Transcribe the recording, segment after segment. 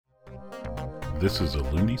This is a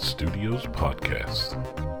Looney Studios podcast.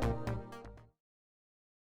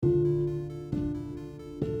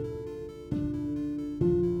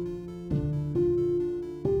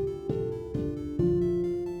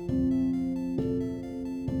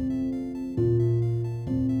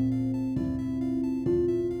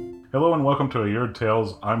 Hello and welcome to Aerde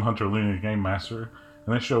Tales. I'm Hunter Looney, Game Master,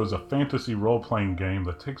 and this show is a fantasy role-playing game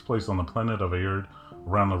that takes place on the planet of Aerde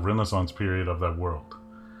around the Renaissance period of that world.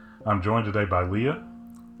 I'm joined today by Leah.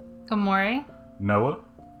 Gamori. Noah.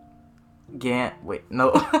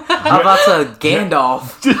 No. I'm about to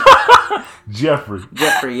Gandalf. Jeffrey,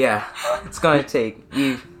 yeah. It's gonna take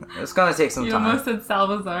some You time. almost said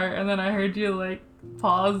Salvazar, and then I heard you,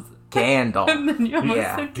 pause. Gandalf. And then you almost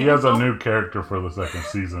said he has a new character for the second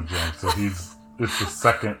season, James, so it's the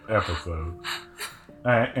second episode.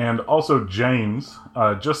 And also, James,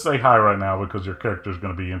 just say hi right now because your character is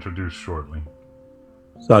going to be introduced shortly.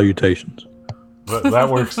 Salutations. That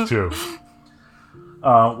works too.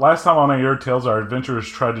 Last time on Aerde Tales, our adventurers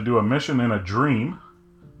tried to do a mission in a dream.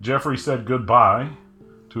 Jeffrey said goodbye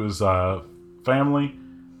to his family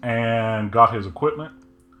and got his equipment.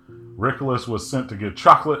 Richolas was sent to get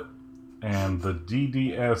chocolate, and the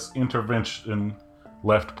DDS intervention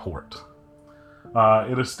left port.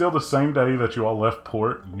 It is still the same day that you all left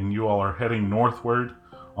port, and you all are heading northward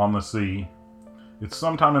on the sea. It's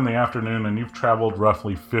sometime in the afternoon, and you've traveled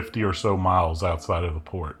roughly 50 or so miles outside of the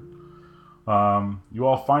port. You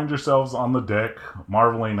all find yourselves on the deck,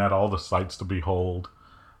 marveling at all the sights to behold.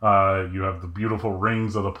 You have the beautiful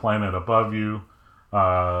rings of the planet above you,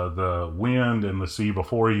 the wind and the sea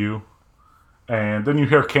before you, and then you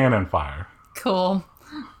hear cannon fire. Cool.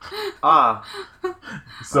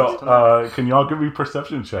 So, can y'all give me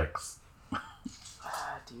perception checks?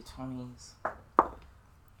 D20s.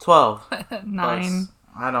 12. 9. Plus,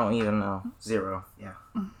 I don't even know. 0. Yeah.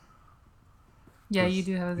 Yeah, you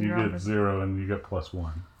do have a 0. You get 0 and you get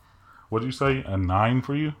 +1. What'd you say? A 9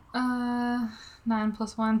 for you? 9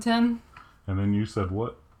 plus 1, 10. And then you said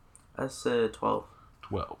what? I said 12.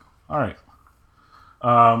 12. All right.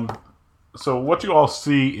 So what you all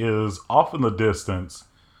see is off in the distance,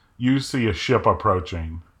 you see a ship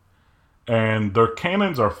approaching. And their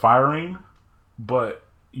cannons are firing, but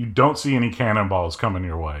you don't see any cannonballs coming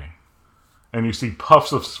your way. And you see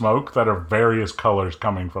puffs of smoke that are various colors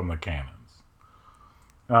coming from the cannons.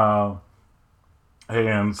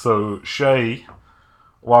 And so Shay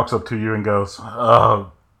walks up to you and goes,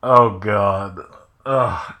 Oh God.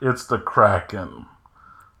 It's the Kraken.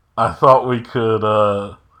 I thought we could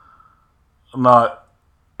not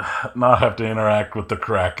have to interact with the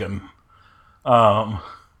Kraken.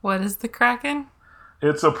 What is the Kraken?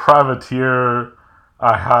 It's a privateer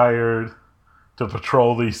I hired to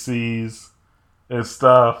patrol these seas and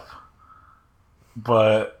stuff.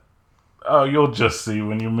 But you'll just see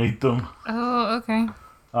when you meet them. Oh, okay.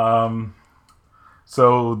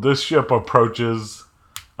 So this ship approaches.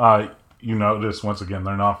 You notice, once again,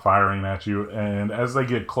 they're not firing at you. And as they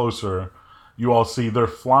get closer, you all see they're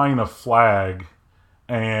flying a flag.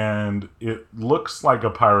 And it looks like a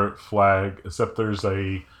pirate flag, except there's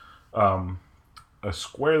a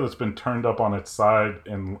square that's been turned up on its side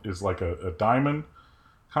and is like a diamond,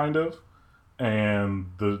 kind of.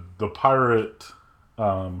 And the pirate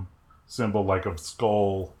symbol, like a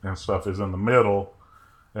skull and stuff, is in the middle.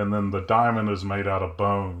 And then the diamond is made out of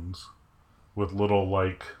bones with little,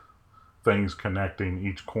 things connecting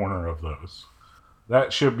each corner of those.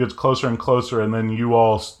 That ship gets closer and closer, and then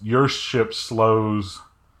your ship slows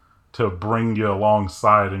to bring you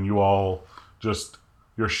alongside, and you all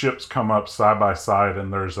your ships come up side by side,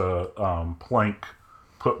 and there's a plank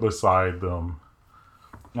put beside them.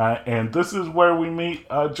 And this is where we meet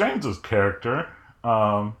James's character.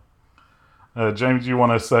 James, you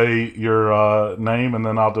want to say your name, and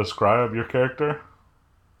then I'll describe your character?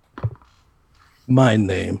 My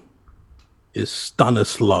name is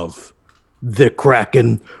Stanislav the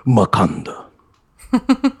Kraken Makanda.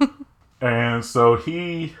 And so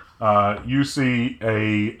you see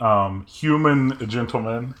a human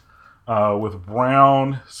gentleman with dark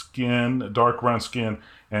brown skin,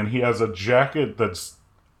 and he has a jacket that's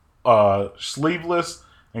sleeveless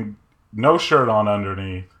and no shirt on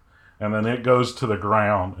underneath, and then it goes to the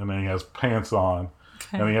ground, and then he has pants on,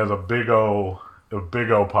 and he has a big old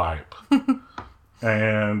pipe,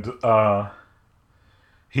 and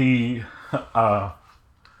he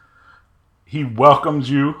welcomes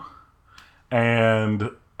you, and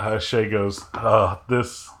Shay goes,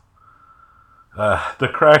 the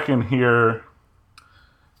Kraken here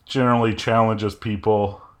generally challenges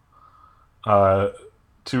people to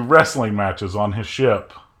wrestling matches on his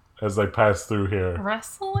ship as they pass through here.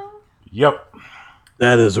 Wrestling? Yep.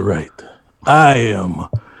 That is right. I am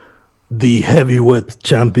the heavyweight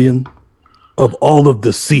champion of all of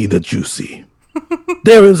the sea that you see.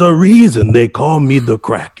 There is a reason they call me the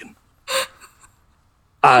Kraken.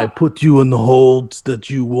 I put you in the holds that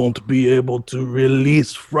you won't be able to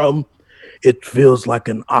release from. It feels like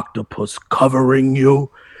an octopus covering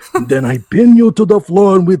you. Then I pin you to the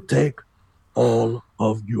floor and we take all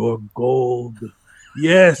of your gold.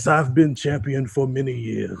 Yes, I've been champion for many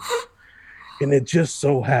years. And it just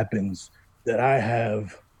so happens that I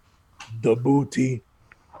have the booty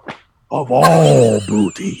of all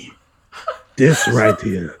booty. This right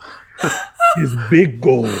here is big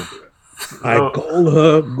gold. I call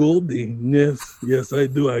her Goldie. Yes, I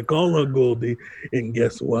do. I call her Goldie. And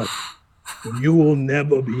guess what? You will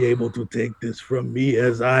never be able to take this from me,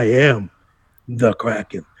 as I am the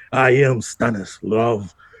Kraken. I am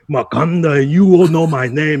Stanislav Makanda, and you will know my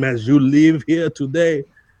name as you leave here today.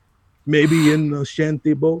 Maybe in a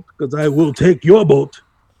shanty boat, because I will take your boat.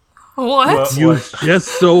 What? You just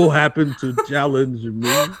so happen to challenge me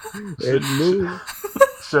and move.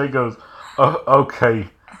 Shay goes, okay,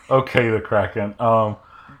 the Kraken.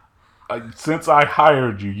 Since I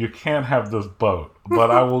hired you, you can't have this boat, but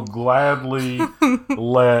I will gladly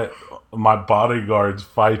let my bodyguards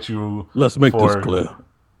fight you. Let's make this clear.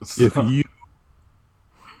 If you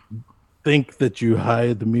think that you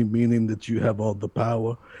hired me, meaning that you have all the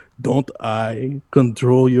power, don't I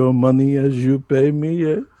control your money as you pay me?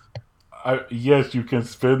 Yes. Yes, you can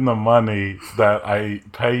spend the money that I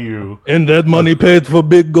pay you. And that money paid for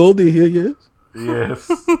Big Goldie here, yes?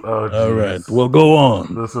 Yes. Oh, all right. Well, go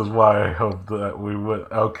on. This is why I hope that we would.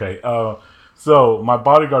 Okay. So my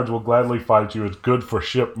bodyguards will gladly fight you. It's good for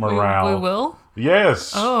ship morale. We will?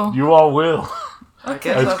 Yes. Oh. You all will.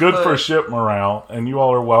 Okay. It's good for ship morale, and you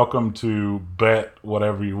all are welcome to bet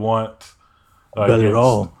whatever you want. Bet it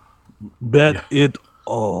all. Bet it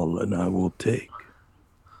all, and I will take.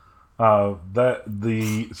 So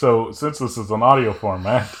since this is an audio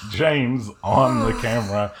format, James on the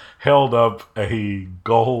camera held up a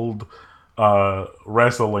gold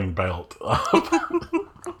wrestling belt.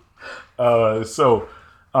 So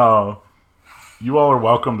you all are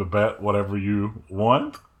welcome to bet whatever you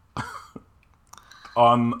want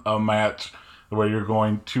on a match where you're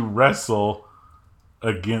going to wrestle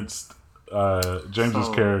against James's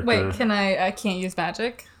character. Wait, I can't use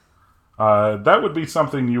magic? That would be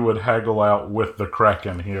something you would haggle out with the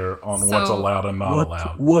Kraken here on what's allowed and not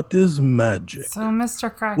allowed. What is magic? So,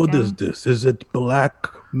 Mr. Kraken. What is this? Is it black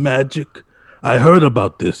magic? I heard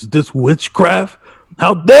about this. This witchcraft?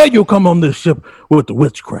 How dare you come on this ship with the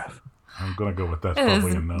witchcraft? I'm going to go with that. It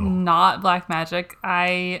Probably is a no. Not black magic.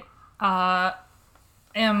 I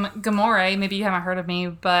am Gamore. Maybe you haven't heard of me,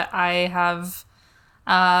 but I have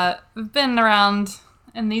been around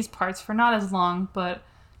in these parts for not as long, but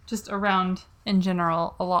just around in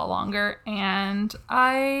general a lot longer, and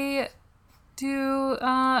I do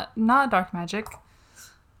not dark magic,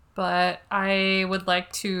 but I would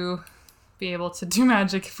like to be able to do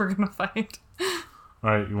magic if we're gonna fight.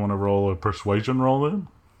 Alright, you want to roll a persuasion roll then?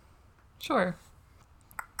 Sure.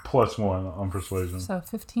 +1 on persuasion. So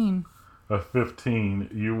 15. A 15.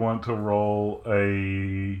 You want to roll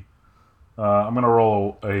a I'm gonna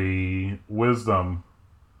roll a wisdom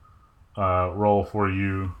roll for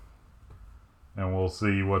you, and we'll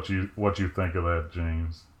see what you think of that,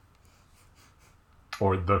 James,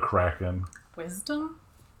 or the Kraken. Wisdom?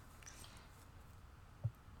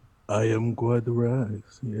 I am quite right,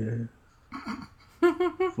 yes.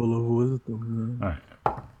 Full of wisdom, yeah. All right.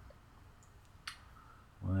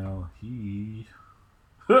 Well,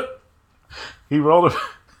 he rolled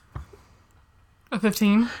A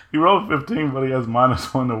 15? he rolled a 15, but he has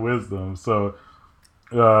 -1 to wisdom, so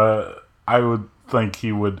I would think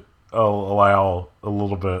he would allow a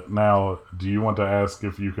little bit. Now, do you want to ask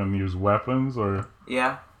if you can use weapons, or?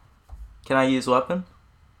 Yeah. Can I use weapon?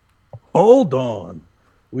 Hold on.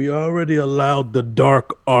 We already allowed the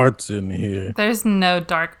dark arts in here. There's no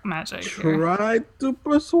dark magic here. Try to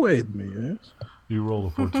persuade me, yes? You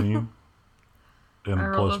rolled a 14 and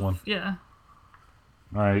 +1. Yeah.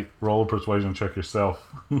 All right, roll a persuasion check yourself.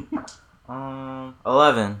 11.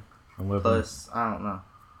 11. Plus, I don't know.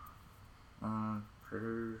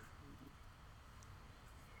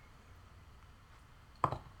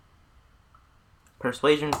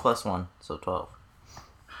 Persuasion +1, so 12.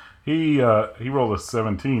 He rolled a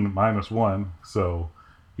 17 -1, so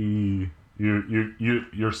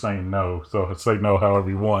you're saying no. So say no however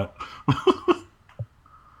you want.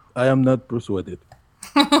 I am not persuaded.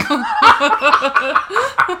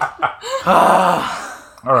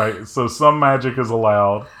 All right, so some magic is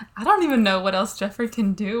allowed. I don't even know what else Jeffrey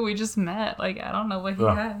can do. We just met. Like, I don't know what he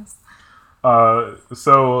has.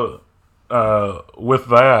 With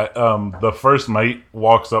that, the first mate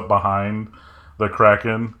walks up behind the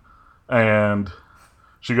Kraken, and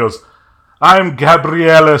she goes, "I'm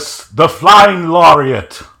Gabrielis, the Flying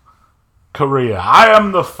Laureate, Korea. I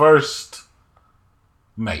am the first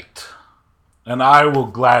mate, and I will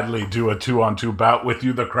gladly do a 2-on-2 bout with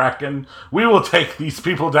you, the Kraken. We will take these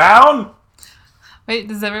people down." Wait,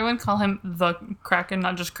 does everyone call him the Kraken,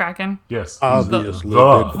 not just Kraken? Yes. Obviously,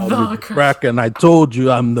 The- they call me the Kraken. I told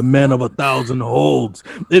you I'm the man of 1,000 holds.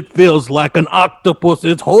 It feels like an octopus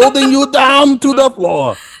is holding you down to the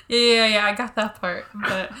floor. Yeah, I got that part.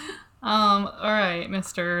 But, all right,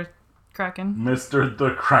 Mr. Kraken. Mr.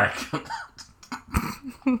 the Kraken.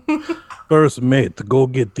 First mate, go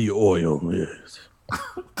get the oil. Yes.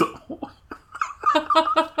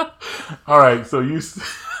 All right, so you...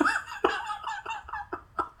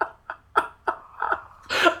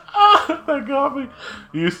 That got me.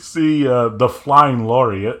 You see the Flying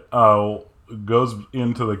Laureate goes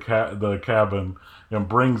into the cabin and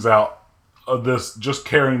brings out just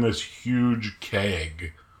carrying this huge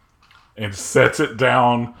keg and sets it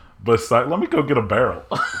down beside... Let me go get a barrel.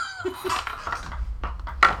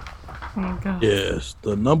 Oh, God. Yes,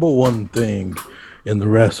 the number one thing in the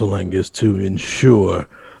wrestling is to ensure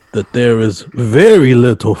that there is very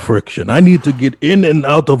little friction. I need to get in and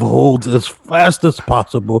out of holds as fast as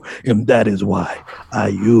possible, and that is why I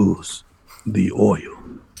use the oil.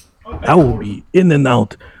 I will be in and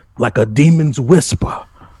out like a demon's whisper,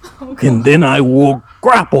 and then I will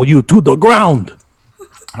grapple you to the ground.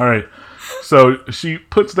 All right. So she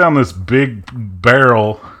puts down this big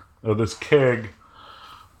barrel of this keg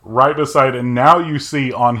right beside, and now you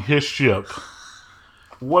see on his ship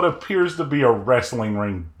what appears to be a wrestling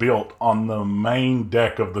ring built on the main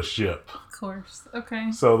deck of the ship. Of course.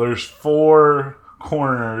 Okay. So there's 4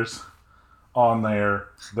 corners on there.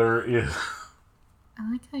 There is...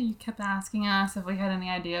 I like how you kept asking us if we had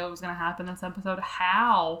any idea what was going to happen this episode.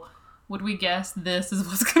 How would we guess this is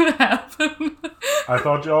what's going to happen? I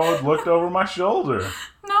thought y'all had looked over my shoulder.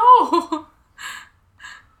 No.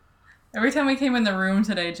 Every time we came in the room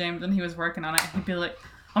today, James, and he was working on it, he'd be like,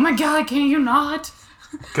 "Oh my God, can you not?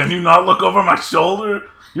 Can you not look over my shoulder?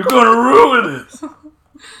 You're going to ruin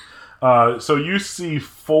it." So you see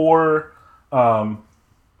 4 of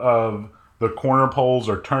the corner poles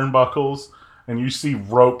or turnbuckles, and you see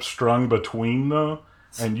rope strung between them,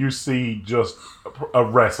 and you see just a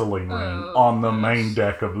wrestling ring on the main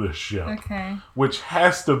deck of this ship. Okay. Which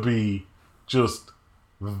has to be just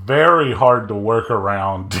very hard to work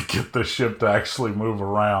around to get the ship to actually move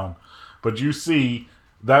around. But you see...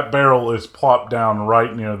 that barrel is plopped down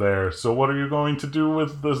right near there. So what are you going to do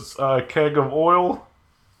with this keg of oil?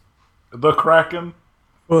 The Kraken?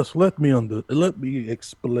 First, let me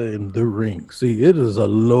explain the ring. See, it is a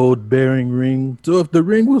load-bearing ring. So if the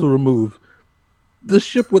ring was removed, the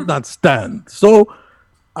ship would not stand. So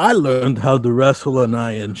I learned how to wrestle, and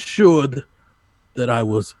I ensured that I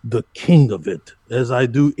was the king of it, as I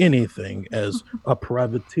do anything as a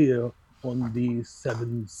privateer on the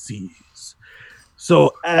 7 seas.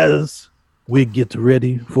 So as we get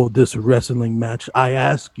ready for this wrestling match, I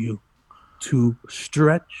ask you to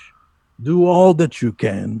stretch, do all that you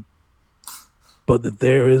can, but that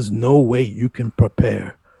there is no way you can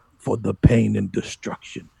prepare for the pain and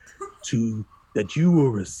destruction that you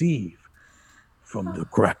will receive from the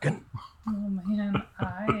Kraken. Oh,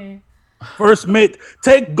 man. First mate,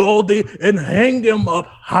 take Goldie and hang him up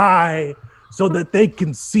high so that they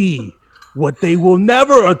can see what they will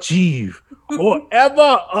never achieve or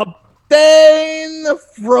ever obtain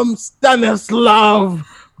from Stanislav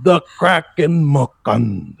the Kraken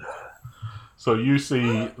Mukund. So you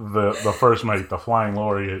see the first mate, the Flying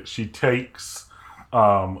Laureate, she takes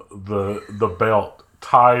the belt,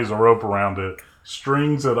 ties a rope around it,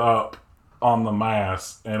 strings it up on the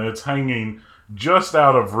mast, and it's hanging just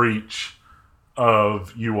out of reach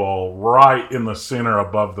of you all, right in the center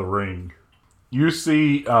above the ring. You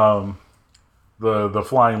see the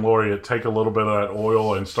Flying Laureate take a little bit of that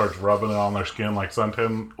oil and starts rubbing it on their skin like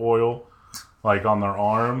suntan oil, like on their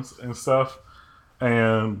arms and stuff.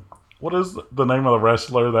 And what is the name of the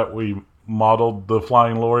wrestler that we modeled the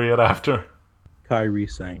Flying Laureate after? Kyrie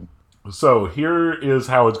sang. So here is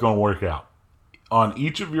how it's going to work out. On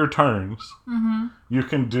each of your turns, you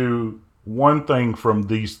can do one thing from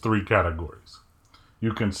these 3 categories.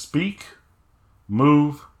 You can speak,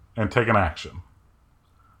 move, and take an action.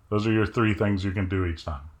 Those are your 3 things you can do each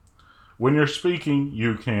time. When you're speaking,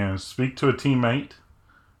 you can speak to a teammate,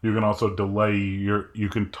 You can also you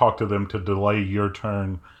can talk to them to delay your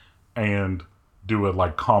turn and do a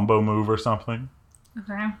like combo move or something.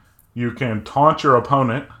 Okay. You can taunt your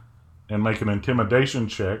opponent and make an intimidation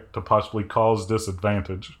check to possibly cause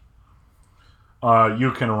disadvantage.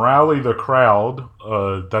 You can rally the crowd.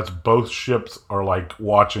 That's both ships are like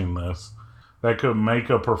watching this. That could make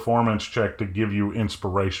a performance check to give you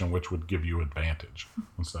inspiration, which would give you advantage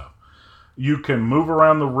and stuff. You can move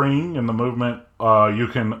around the ring in the movement. You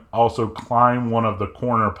can also climb one of the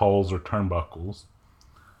corner poles or turnbuckles.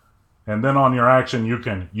 And then on your action, you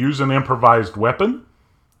can use an improvised weapon.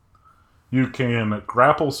 You can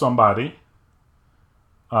grapple somebody,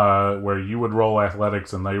 where you would roll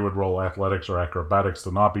athletics and they would roll athletics or acrobatics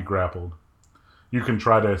to not be grappled. You can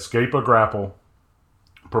try to escape a grapple,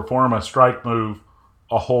 perform a strike move,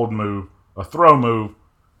 a hold move, a throw move,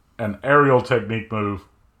 an aerial technique move,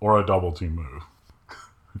 or a double team move.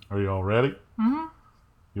 Are you all ready? Mm-hmm.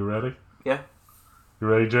 You ready? Yeah. You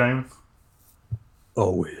ready, James?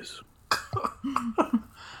 Always.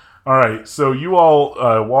 All right, so you all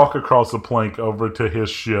walk across the plank over to his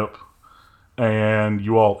ship, and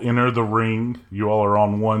you all enter the ring. You all are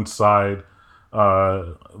on one side.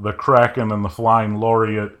 The Kraken and the Flying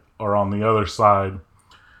Laureate are on the other side.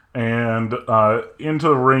 And into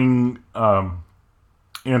the ring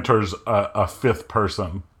enters a fifth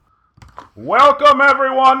person. Welcome,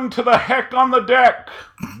 everyone, to the Heck on the Deck.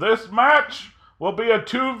 This match will be a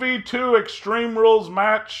 2v2 Extreme Rules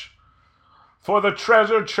match for the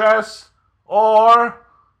treasure chest, or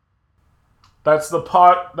that's the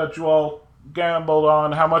pot that you all gambled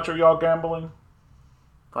on. How much are y'all gambling?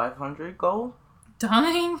 500 gold?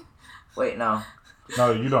 Dying? Wait, no.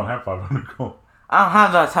 No, you don't have 500 gold. I don't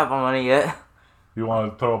have that type of money yet. You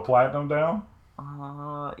want to throw a platinum down?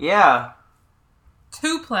 Yeah.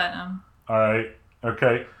 2 platinum. All right.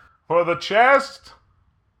 Okay. For the chest,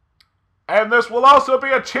 and this will also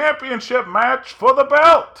be a championship match for the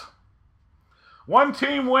belt. One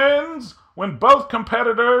team wins when both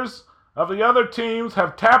competitors of the other teams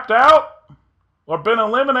have tapped out or been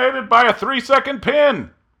eliminated by a 3-second pin.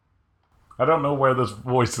 I don't know where this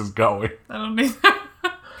voice is going. I don't need that.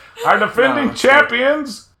 Our defending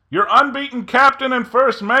champions, your unbeaten captain and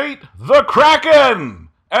first mate, the Kraken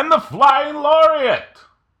and the Flying Laureate.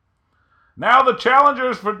 Now the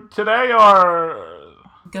challengers for today are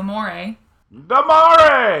Gamore.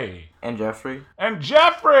 Damare And Jeffrey. and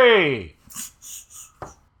Jeffrey.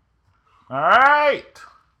 All right.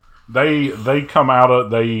 They come out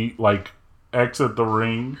of, they like exit the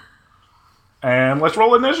ring, and let's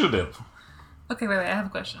roll initiative. Okay, wait, I have a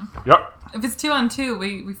question. Yep. If it's 2-on-2,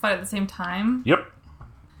 we fight at the same time? Yep.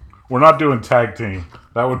 We're not doing tag team.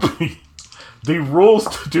 That would be the rules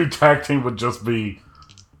to do tag team would just be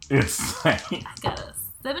insane. Got a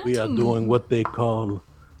 17. We are doing what they call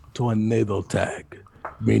tornado tag,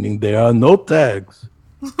 meaning there are no tags,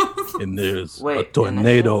 and there's a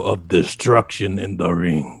tornado of destruction in the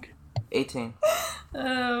ring. 18.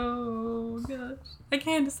 Oh, gosh. I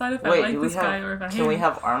can't decide if I Wait, like this guy or if I hate him. Can we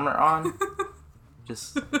have armor on?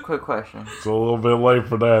 Just a quick question. It's a little bit late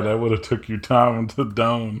for that. That would have took you time into the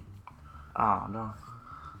dome. Oh, no.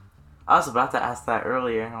 I was about to ask that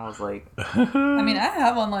earlier, and I was like... I mean, I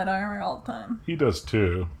have on light armor all the time. He does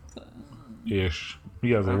too. Ish.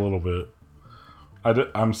 He has a little bit.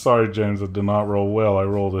 I'm sorry, James, I did not roll well. I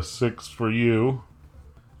rolled a 6 for you.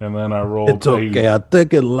 And then I rolled It's okay. I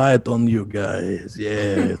take it light on you guys.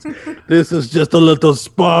 Yes. This is just a little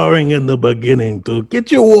sparring in the beginning to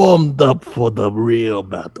get you warmed up for the real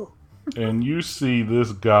battle. And you see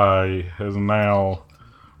this guy has now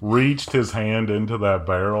reached his hand into that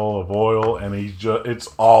barrel of oil, and it's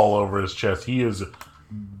all over his chest. He is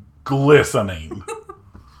glistening.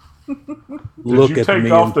 Look at me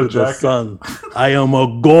into the sun. I am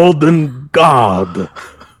a golden god.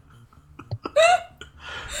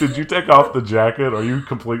 Did you take off the jacket? Are you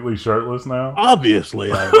completely shirtless now?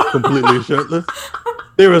 Obviously, I am completely shirtless.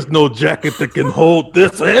 There is no jacket that can hold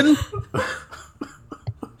this in.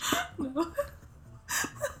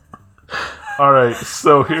 All right,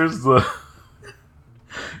 so here's the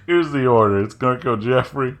order. It's going to go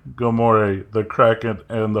Jeffrey, Gamore, the Kraken,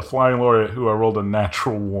 and the Flying Laureate, who I rolled a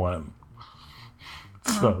natural 1.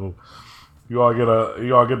 So you all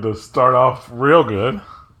get to start off real good.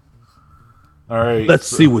 All right. Let's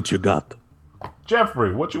see what you got.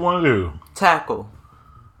 Jeffrey, what you want to do? Tackle.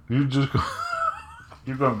 You're going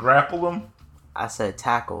to grapple them? I said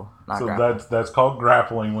tackle, not So grapple. that's called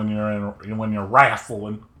grappling when you're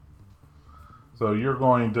wrestling. So you're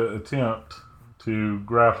going to attempt to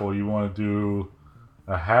grapple. You want to do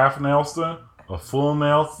a half Nelson, a full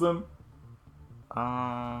Nelson.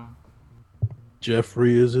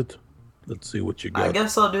 Jeffrey, is it? Let's see what you got. I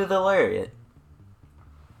guess I'll do the lariat.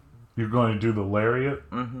 You're going to do the lariat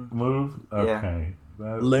move? Okay.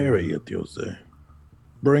 Lariat, you'll say.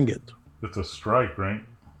 Bring it. It's a strike, right?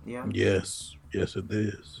 Yeah. Yes. Yes, it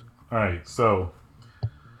is. All right, so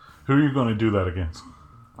who are you going to do that against?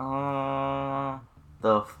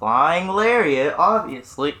 The flying lariat,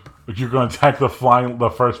 obviously. You're going to attack the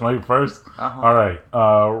first mate first? Uh-huh. All right,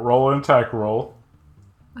 roll an attack roll.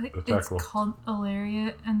 Wait, Attack it's roll. called a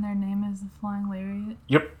lariat, and their name is the Flying Lariat.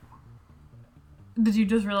 Yep. Did you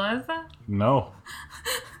just realize that? No.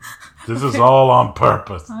 This is all on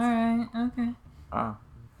purpose. All right. Okay.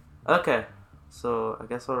 Okay. So I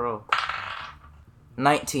guess I'll roll.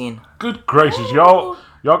 19. Good gracious, y'all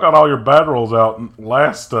got all your bad rolls out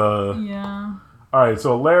last. Yeah. All right,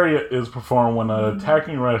 so lariat is performed when an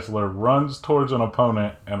attacking wrestler runs towards an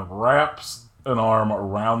opponent and wraps an arm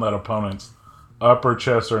around that opponent's upper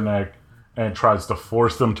chest or neck and tries to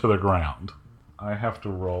force them to the ground. I have to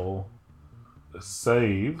roll a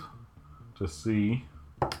save to see.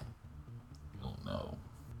 Oh no.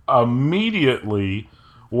 Immediately,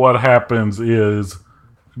 what happens is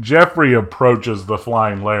Jeffrey approaches the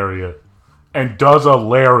flying lariat and does a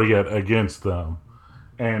lariat against them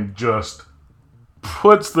and just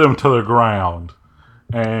puts them to the ground.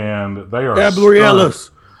 And they are Gabrielis,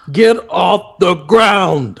 get off the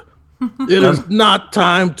ground. It is not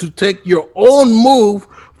time to take your own move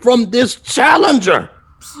from this challenger.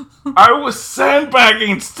 I was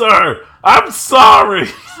sandbagging, sir. I'm sorry.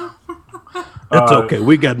 It's okay.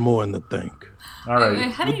 We got more in the tank. All right.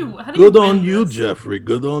 Wait, how do you Good win on you, this? Jeffrey.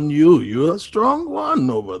 Good on you. You're a strong one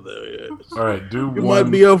over there. Yes. All right. Do You one.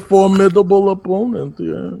 might be a formidable opponent.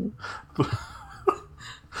 Yeah.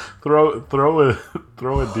 Throw a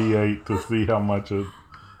D8 to see how much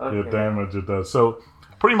the damage it does. So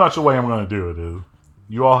pretty much the way I'm going to do it is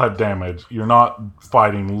you all have damage. You're not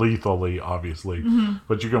fighting lethally, obviously,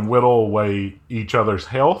 but you can whittle away each other's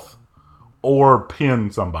health or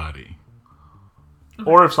pin somebody.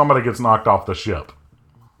 Or if somebody gets knocked off the ship.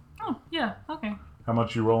 Oh yeah. Okay. How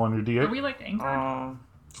much you roll on your D8? Are we like anchored?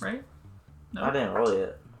 Right? No. I didn't roll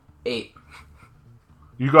it. 8.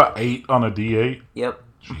 You got 8 on a D8? Yep.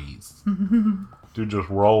 Jeez. Dude just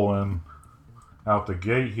rolling out the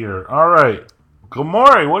gate here. All right.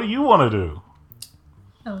 Gamori, what do you want to do?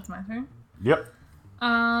 Oh, it's my turn. Yep.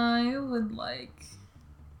 I would like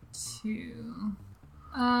to.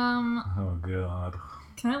 Oh, God.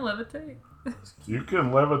 Can I levitate? You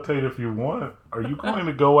can levitate if you want. Are you going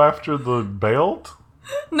to go after the belt?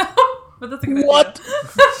 No, but that's a good What?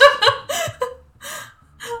 idea.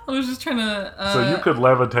 I was just trying to. So you could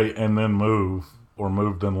levitate and then move, or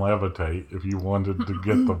move then levitate if you wanted to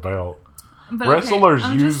get the belt. but Wrestlers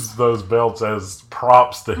okay, use those belts as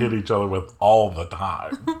props to hit each other with all the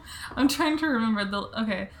time. I'm trying to remember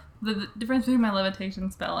the difference between my levitation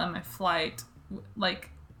spell and my flight. Like,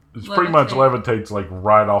 It's pretty much levitate. levitates like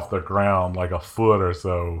right off the ground, like a foot or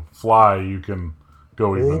so. Fly, you can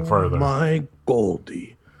go even further. My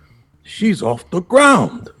Goldie. She's off the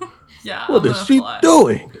ground. Yeah. What I'm is gonna she fly.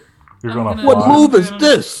 doing? You're I'm gonna gonna- fly. What move is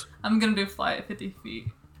this? I'm gonna do fly at 50 feet.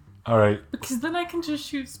 All right. Because then I can just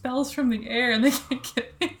shoot spells from the air and they can't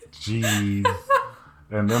get me. Jeez.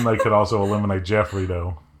 And then they could also eliminate Jeffrey,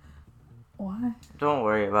 though. Why? Don't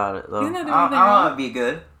worry about it, though. You didn't do I anything want wrong. to be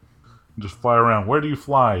good. Just fly around. Where do you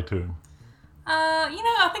fly to?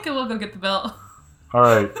 I think I will go get the belt. All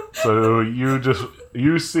right. So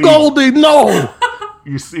you see Goldie, no!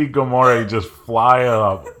 you see Gamore just fly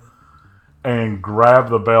up and grab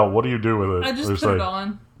the belt. What do you do with it? I just Or put say, it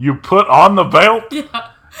on. You put on the belt?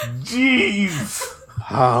 Yeah. Jeez.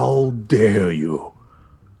 How dare you?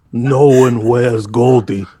 No one wears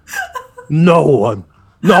Goldie. No one.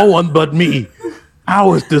 No one but me.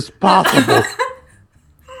 How is this possible?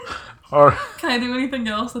 All right. Can I do anything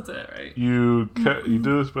else? That's it, right? You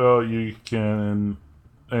do the spell. You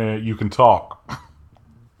can talk.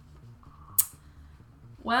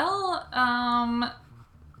 Well,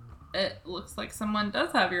 it looks like someone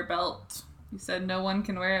does have your belt. You said no one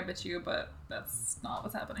can wear it but you, but that's not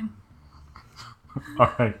what's happening.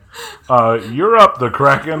 All right. You're up, the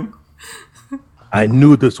Kraken. I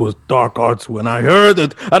knew this was dark arts when I heard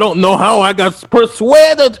it. I don't know how I got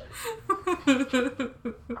persuaded.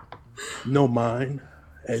 No, mine,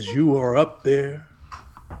 as you are up there,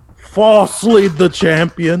 falsely the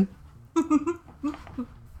champion,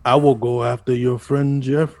 I will go after your friend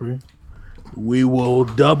Jeffrey. We will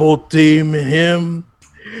double team him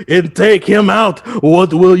and take him out.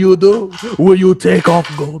 What will you do? Will you take off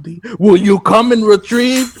Goldie? Will you come and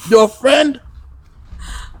retrieve your friend?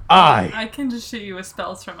 I can just shoot you with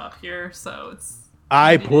spells from up here, so it's...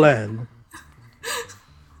 I plan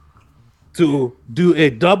to do a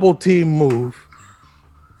double team move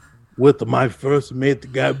with my first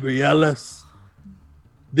mate, Gabrielis,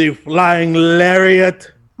 the flying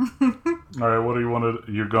lariat. All right, what do you want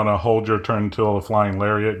to... You're going to hold your turn until the flying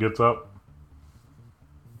lariat gets up?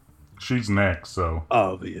 She's next, so...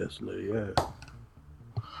 Obviously, yeah.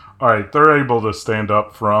 All right, they're able to stand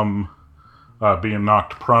up from being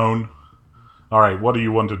knocked prone. All right, what do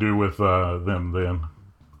you want to do with them then?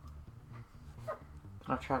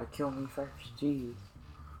 Don't try to kill me first. Jeez.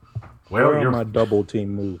 Well, Where are my double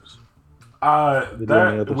team moves?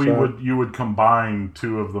 You would combine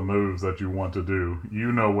two of the moves that you want to do.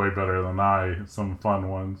 You know way better than I some fun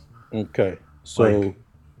ones. Okay, so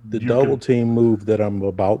the double team move that I'm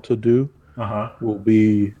about to do will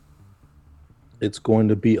be. It's going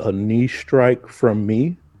to be a knee strike from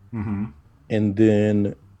me, and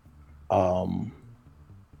then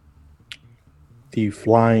the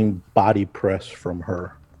flying body press from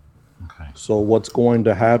her. Okay. So what's going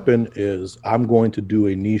to happen is I'm going to do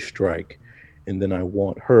a knee strike, and then I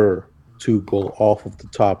want her to go off of the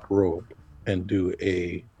top rope and do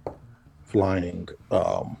a flying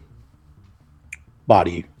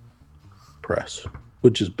body press,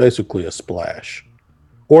 which is basically a splash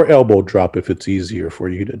or elbow drop if it's easier for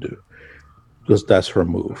you to do, because that's her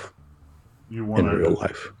move in real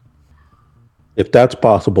life. If that's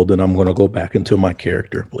possible, then I'm going to go back into my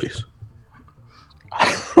character, please.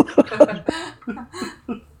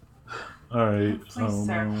 All right. Please,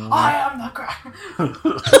 sir. I am the cracker.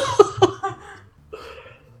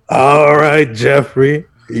 All right, Jeffrey,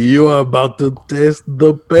 you are about to taste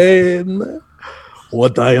the pain.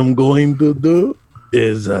 What I am going to do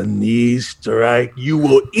is a knee strike. You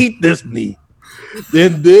will eat this knee.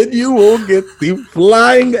 And then you will get the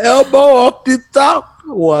flying elbow off the top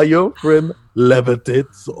while your friend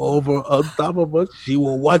levitates over on top of us. She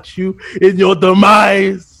will watch you in your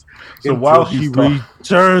demise. So while she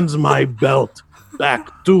returns my belt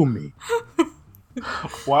back to me.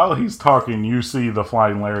 While he's talking, you see the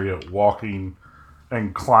flying lariat walking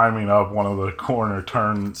and climbing up one of the corner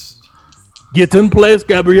turns. Get in place,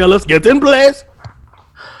 Gabrielis. Get in place.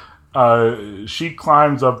 She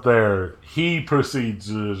climbs up there. He proceeds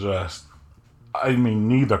to just,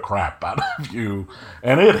 knee the crap out of you.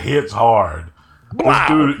 And it hits hard. Wow.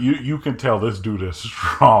 This dude, you can tell this dude is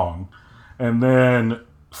strong. And then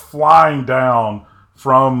flying down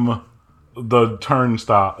from the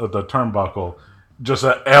turnbuckle, just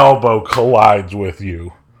an elbow collides with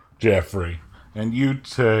you, Jeffrey. And you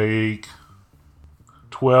take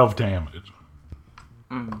 12 damage.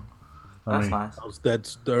 That's nice. How's that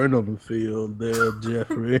sternum feel there,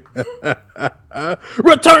 Jeffrey?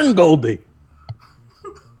 Return, Goldie.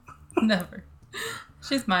 Never.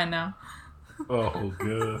 She's mine now. Oh,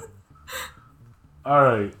 good.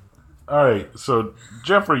 All right. So,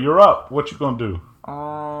 Jeffrey, you're up. What you gonna do?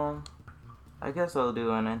 I guess I'll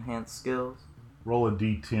do an enhanced skills. Roll a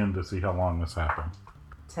d10 to see how long this happened.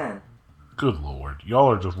 10. Good Lord.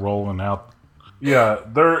 Y'all are just rolling out. Yeah,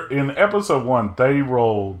 they're in episode 1, they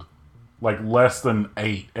rolled like less than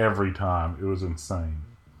 8 every time. It was insane.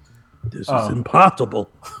 This is impossible.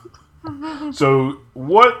 So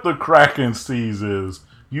what the Kraken sees is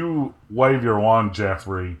you wave your wand,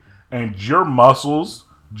 Jeffrey, and your muscles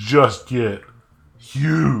just get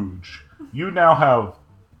huge. You now have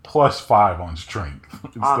 +5 on strength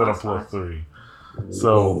instead of +3.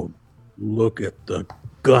 So whoa, look at the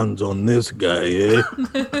guns on this guy, eh?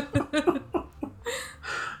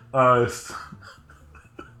 It's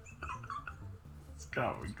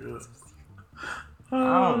got me good.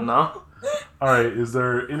 I don't know. All right, is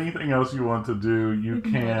there anything else you want to do? You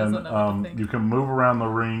can move around the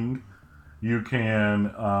ring. You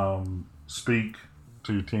can speak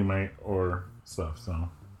to your teammate or stuff. So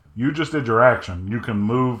you just did your action. You can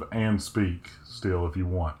move and speak still if you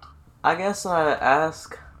want. I guess I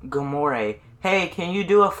ask Gamore, hey, can you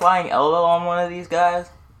do a flying elbow on one of these guys?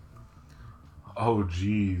 Oh,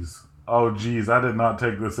 jeez. I did not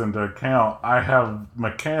take this into account. I have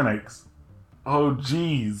mechanics. Oh,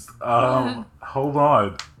 jeez. Hold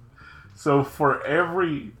on. So for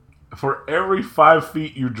every 5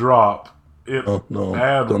 feet you drop, it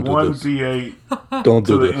add 1d8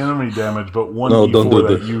 to the enemy damage, but 1d4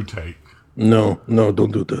 that you take. No,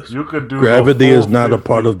 don't do this. You could do gravity is not a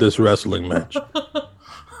part of this wrestling match.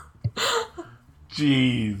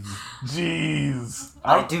 Jeez.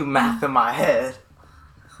 I do math in my head.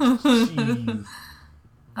 Jeez.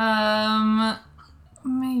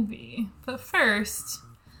 Maybe. But first,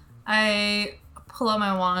 I pull out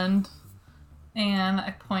my wand and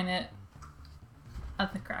I point it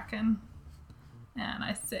at the Kraken. And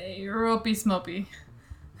I say, Ropey Smopey.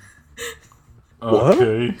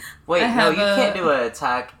 Okay. Wait, I no, have you can't do an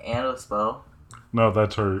attack and a spell. No,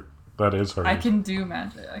 that's her. That is her. I can do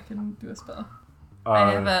magic. I can do a spell.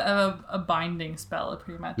 I have a binding spell,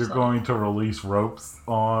 pretty much. You're going to release ropes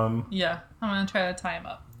on. Yeah, I'm gonna try to tie him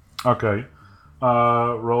up. Okay.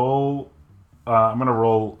 Roll. I'm gonna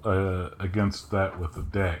roll against that with the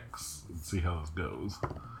dex. Let's see how this goes.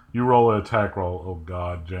 You roll an attack roll. Oh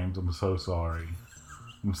God, James, I'm so sorry.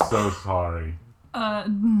 I'm so sorry.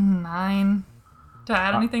 9. Do I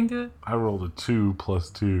add anything to it? I rolled a 2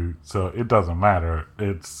 plus 2, so it doesn't matter.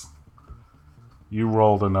 It's you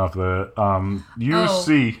rolled enough that you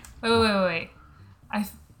see. Wait.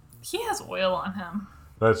 He has oil on him.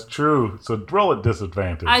 That's true. So roll at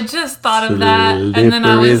disadvantage. I just thought of that, and then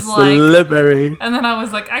I was like, slippery. and then I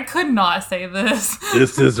was like, I could not say this.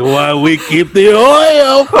 This is why we keep the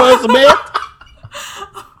oil first, man.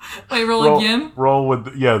 Wait, roll again. Roll with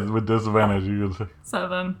disadvantage. You can say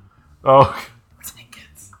 7. oh. Dang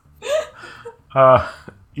it.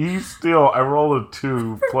 He's still. I rolled a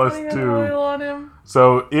 2 plus Putting 2. oil on him.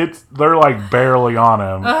 So they're like barely on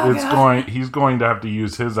him. Oh, God. He's going to have to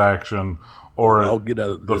use his action or I'll get out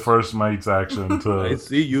of the this. first mate's action I to.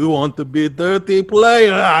 see you want to be a dirty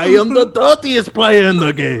player. I am the dirtiest player in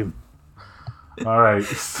the game. All right.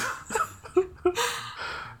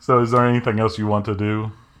 So is there anything else you want to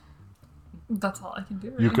do? That's all I can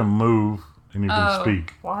do. You Right? can move and you can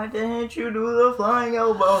speak. Why didn't you do the flying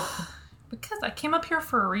elbow? Because I came up here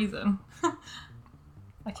for a reason.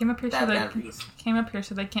 I came up here so That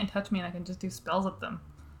reason. they can't touch me and I can just do spells at them.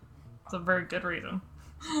 It's a very good reason.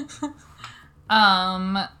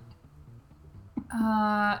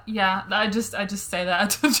 Yeah, I just say that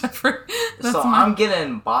to Jeffrey. That's So I'm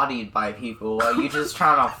getting bodied by people while you just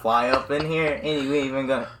trying to fly up in here and you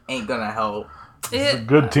ain't gonna help. It's a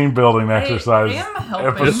good team building exercise. I am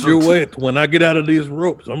helping. Just you wait. When I get out of these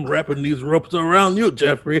ropes, I'm wrapping these ropes around you,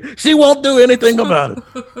 Jeffrey. She won't do anything about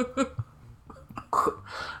it.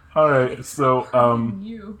 All right, so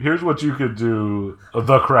here's what you could do,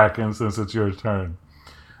 the Kraken, since it's your turn.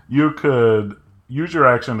 You could use your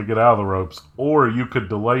action to get out of the ropes, or you could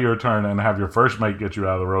delay your turn and have your first mate get you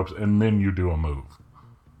out of the ropes, and then you do a move.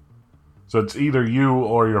 So it's either you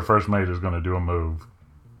or your first mate is going to do a move.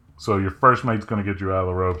 So your first mate's going to get you out of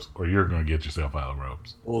the ropes, or you're going to get yourself out of the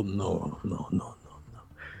ropes. Oh, no.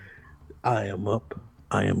 I am up.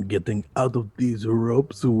 I am getting out of these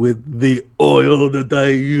ropes with the oil that I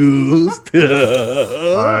used.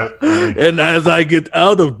 Right. And as I get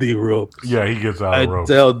out of the ropes, Yeah, he gets out of the I ropes.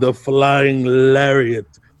 tell the flying lariat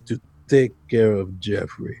to take care of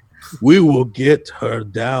Jeffrey. We will get her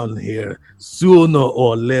down here sooner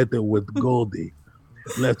or later with Goldie.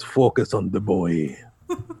 Let's focus on the boy.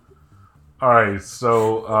 All right,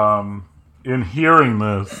 so in hearing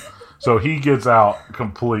this, so he gets out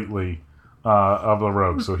completely of the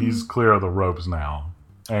ropes, so he's clear of the ropes now.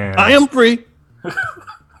 And I am free.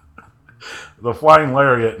 the flying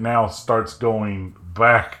lariat now starts going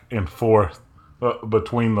back and forth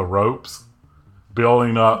between the ropes,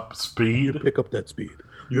 building up speed. Pick up that speed.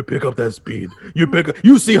 You pick up that speed.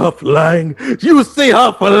 You see her flying. You see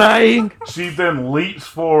her flying. She then leaps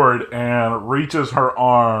forward and reaches her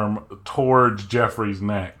arm towards Jeffrey's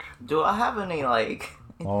neck. Do I have any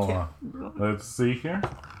Hold on. Let's see here.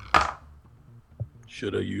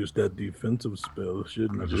 Should have used that defensive spell, I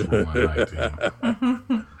shouldn't just you? rolled my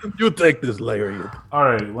 19. You take this lariat. All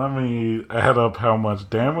right, let me add up how much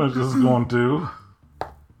damage this is going to do.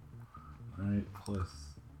 All right, plus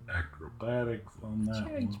acrobatics on that What's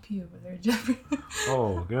your one. HP over there, Jeffrey?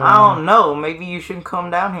 Oh, God. I don't know. Maybe you should come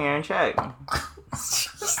down here and check.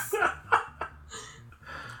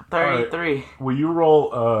 33. Right. Will you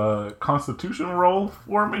roll a Constitution roll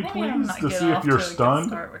for me, Maybe I'm please, not to good see if off you're to a good stunned?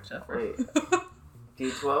 start with Jeffrey. Wait.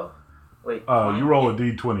 D12? Wait. You roll a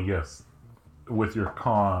d20, yes, with your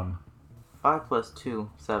con. 5 plus 2,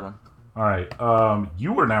 7. All right.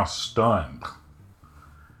 You are now stunned.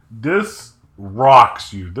 This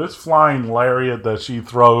rocks you. This flying lariat that she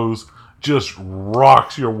throws just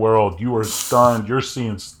rocks your world. You are stunned. You're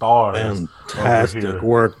seeing stars. over Fantastic here.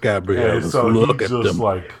 work, Gabrielle. And so Look he's at just them.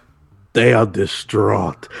 like, They are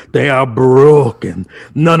distraught. They are broken.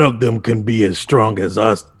 None of them can be as strong as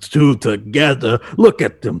us two together. Look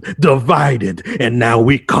at them, divided, and now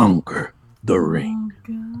we conquer the ring.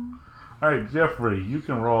 all right, Jeffrey, you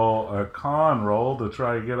can roll a con roll to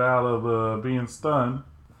try to get out of being stunned.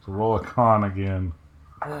 So roll a con again.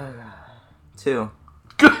 2.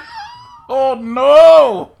 Oh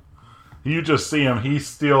no! You just see him. He's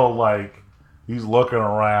still like, he's looking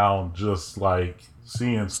around, just like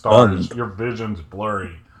seeing stars. Stunned. Your vision's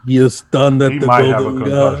blurry. You're stunned at He the might have a golden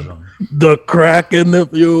gun. concussion. The Kraken,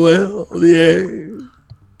 if you will. Yeah.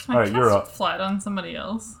 Can I Alright, you're cast up. flight on somebody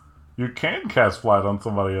else? You can cast flight on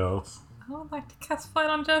somebody else. I would like to cast flight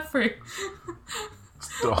on Jeffrey.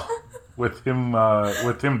 Still, with him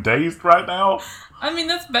dazed right now. I mean,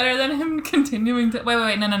 that's better than him continuing to...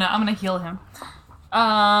 Wait, no. I'm gonna heal him.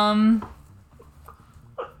 Hold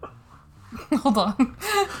on.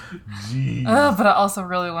 Jeez. But I also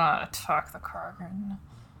really want to attack the Kraken.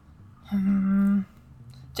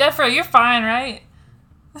 Jeffrey, you're fine, right?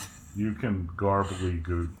 You can garbly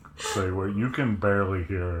say where you can barely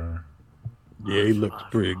hear her. Yeah, he looks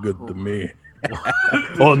pretty good to me.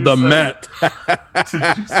 On On the mat.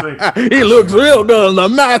 Did you say? He looks real good on the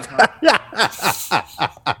mat.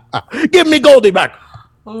 Give me Goldie back.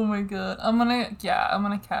 Oh my god. I'm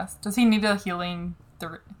gonna cast. Does he need a healing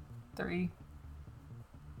 3?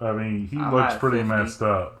 I mean, he I'm looks at pretty 50. messed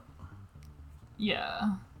up.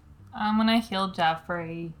 Yeah. I'm gonna heal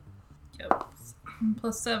Jeffrey. Yep.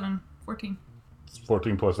 +7. 14.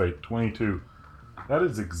 14 plus 8, 22. That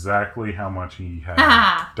is exactly how much he had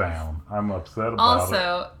down. I'm upset about it.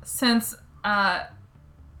 Also, since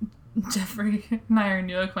Jeffrey and I are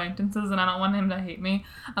new acquaintances and I don't want him to hate me,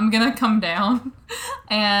 I'm gonna come down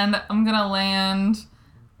and I'm gonna land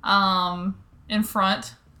in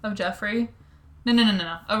front of Jeffrey.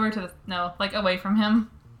 No. Over to away from him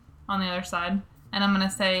on the other side. And I'm gonna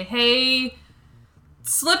say, "Hey,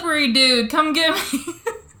 slippery dude, come get me."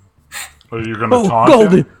 Are you going to taunt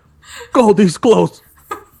Goldie. him? Goldie's close.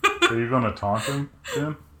 Are you going to taunt him,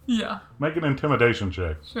 then? Yeah, Make an intimidation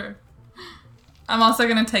check. sure. I'm also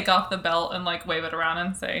gonna take off the belt and wave it around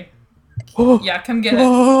and say, "Yeah, come get it."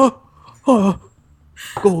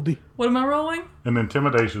 Goldie. What am I rolling? An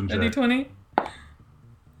intimidation A check. D20?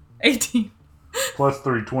 18. Plus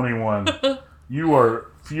 3, 21. You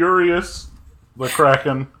are furious, the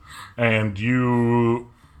Kraken, and you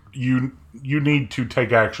need to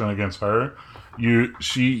take action against her. You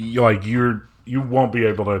won't be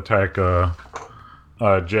able to attack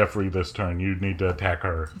Jeffrey this turn. You need to attack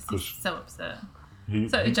her. He's so upset.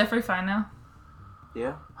 Is Jeffrey fine now?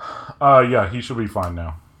 Yeah. Yeah, he should be fine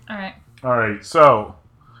now. Alright. Alright, so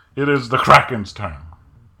it is the Kraken's turn.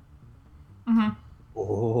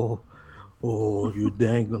 Oh, you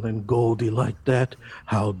dangling Goldie like that?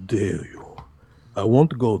 How dare you? I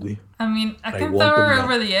want Goldie. I mean, I can want throw her them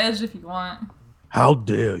over the edge if you want. How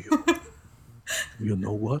dare you? You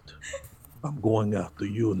know what? I'm going after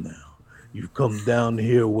you now. You've come down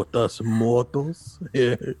here with us mortals.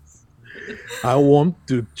 Yes. I want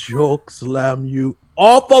to choke slam you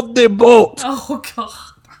off of the boat. Oh, God.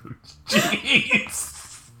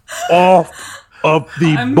 Jeez. Off of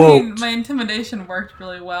the I boat. mean, my intimidation worked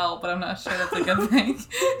really well, but I'm not sure that's a good thing.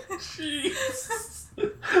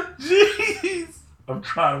 Jeez. I'm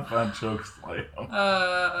trying to find choke slam.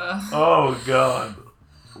 Oh, God.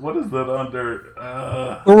 What is that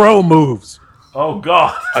under? Throw moves. Oh,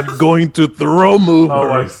 God. I'm going to throw move Oh,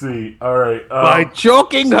 her I see. All right. by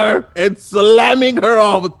choking her and slamming her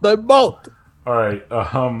off the boat. All right.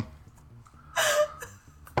 All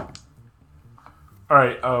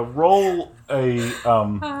right. Roll a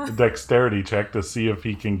dexterity check to see if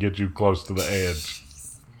he can get you close to the edge.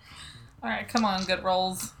 Alright, come on, good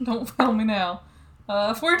rolls. Don't fail me now.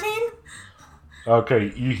 14? Okay,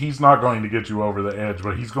 he's not going to get you over the edge,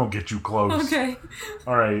 but he's going to get you close. Okay.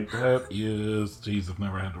 All right, that is... Jeez, I've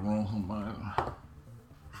never had to roll on mine.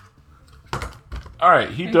 All right,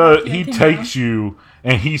 he does. He takes you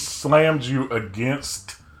and he slams you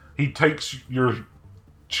against. He takes your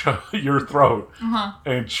throat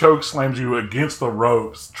and choke slams you against the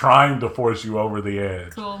ropes, trying to force you over the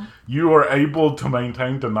edge. Cool. You are able to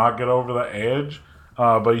maintain to not get over the edge,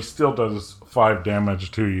 but he still does 5 damage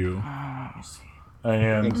to you.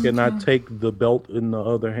 And can I take the belt in the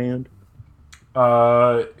other hand?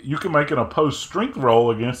 you can make an opposed strength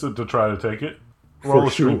roll against it to try to take it. Roll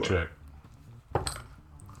a strength check.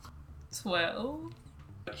 12.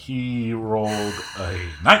 He rolled a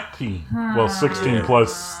 19. Well, 16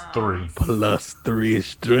 plus 3. Plus 3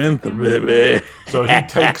 strength, baby. So he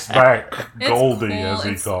takes back It's Goldie, cool. as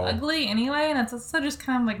he It's called. ugly anyway, and it's also just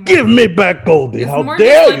kind of like... Give me back Goldie. It's How more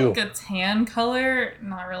dare just you? like a tan color,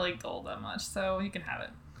 not really gold that much, so you can have it.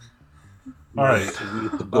 All right.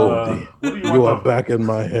 The Goldie. What do you You are want? back in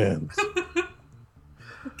my hands.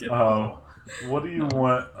 What do you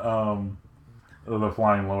want the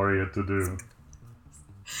Flying Laureate to do?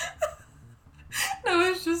 No,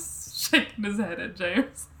 he's just shaking his head at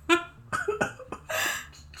James.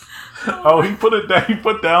 Oh, he put it down. He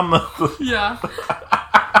put down the. Yeah.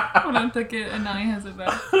 When I took it, and now he has it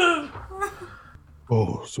back.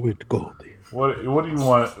 Oh, sweet Goldie. What do you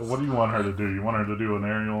want? What do you want her to do? You want her to do an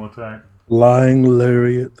aerial attack? Flying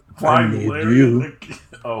lariat. I Flying need lariat? you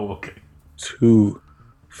Oh, okay. to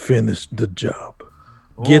finish the job.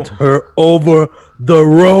 Oh. Get her over the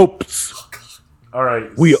ropes. All right.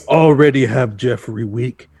 We already have Jeffrey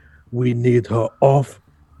weak. We need her off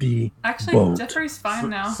the Actually, boat. Jeffrey's fine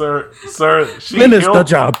now. Sir, she Finish healed, the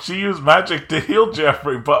job. She used magic to heal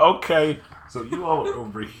Jeffrey, but okay. So you all are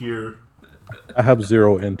over here. I have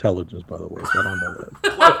 0 intelligence, by the way, so I don't know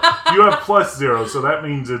that. You have +0, so that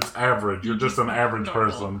means it's average. You're just an average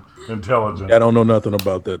person, intelligent. I don't know nothing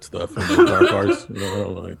about that stuff in the dark arts. I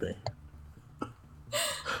don't know anything.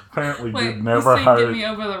 Apparently, Wait, you'd never get hired me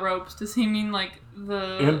over the ropes. Does he mean like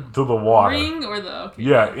the into the water. ring or the? Okay.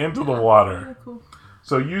 Yeah, into the water. Yeah, cool.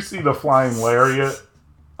 So you see the flying lariat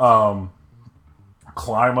climb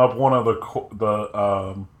up one of the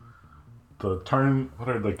turn. What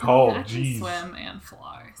are they called? I can Jeez, swim and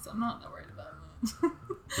fly, so I'm not that worried about it.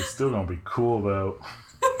 it's still gonna be cool though.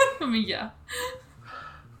 I mean, yeah.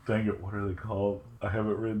 Dang it, what are they called? I have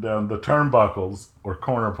it written down. The turnbuckles or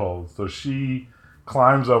corner poles. So she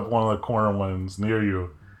climbs up one of the corner ones near you,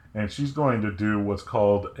 and she's going to do what's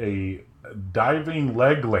called a diving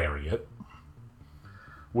leg lariat,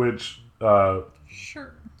 which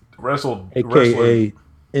Sure. AKA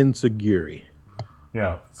Insecurity.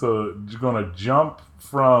 Yeah, so you're going to jump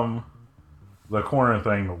from the corner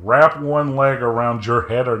thing, wrap one leg around your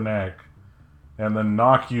head or neck, and then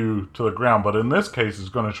knock you to the ground. But in this case, it's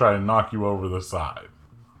going to try and knock you over the side.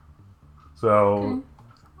 So,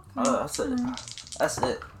 Oh, that's it. That's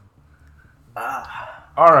it.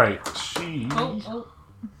 all right, she. Oh,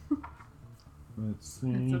 Let's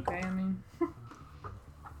see. it's okay. I mean,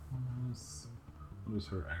 What is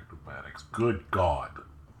her acrobatics? Good God.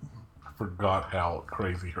 I forgot how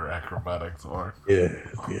crazy her acrobatics are.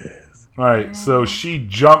 Yes. All right, so she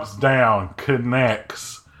jumps down,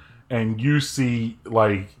 connects, and you see,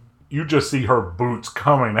 you just see her boots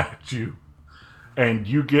coming at you. And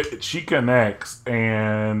she connects,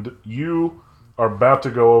 and you are about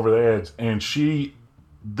to go over the edge, and she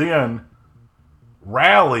then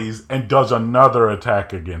rallies and does another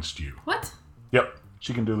attack against you. what? Yep,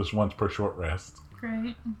 she can do this once per short rest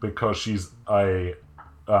Great. because she's a,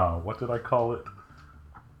 what did I call it?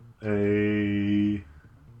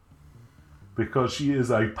 Because she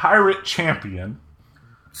is a pirate champion.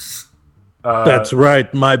 That's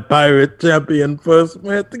right, my pirate champion first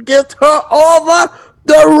met to get her over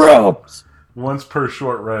the ropes. Once per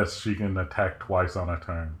short rest, she can attack twice on a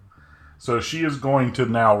turn. So she is going to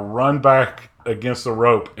now run back against the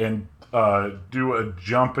rope and do a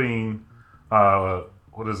jumping, double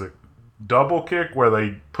kick where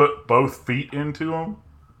they put both feet into them?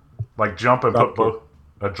 Like jump and Drop put kick. both...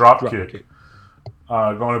 A drop kick.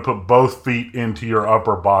 Going to put both feet into your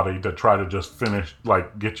upper body to try to just finish,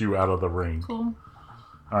 get you out of the ring. Cool.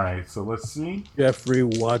 All right, so let's see. Jeffrey,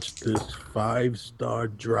 watch this 5-star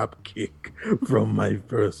drop kick from my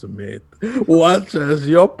first mate. Watch as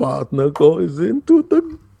your partner goes into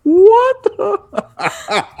the water.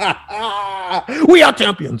 We are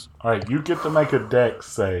champions. All right, you get to make a dex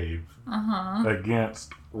save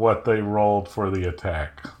against what they rolled for the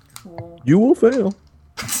attack. Cool. You will fail.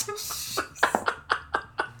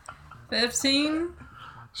 15.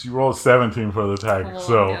 She rolled 17 for the attack, Cool.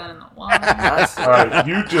 so... Going in the water. That's All right,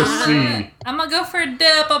 you just see... I'm gonna go for a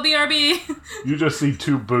dip. I'll BRB. You just see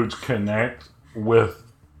two boots connect with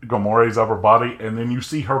Gomore's upper body, and then you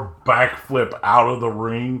see her backflip out of the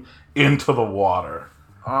ring into the water.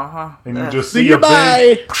 And you just see a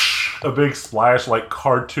big splash, like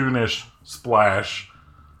cartoonish splash.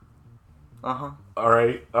 All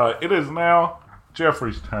right, it is now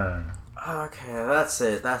Jeffrey's turn. Okay, that's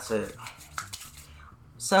it.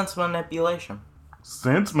 Sense manipulation.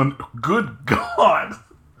 Good God!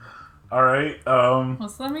 All right,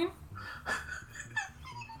 What's that mean?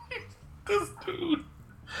 this dude.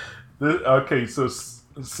 Okay, so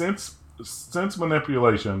since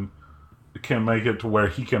manipulation can make it to where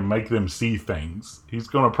he can make them see things, he's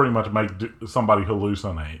going to pretty much make somebody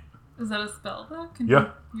hallucinate. Is that a spell though? Can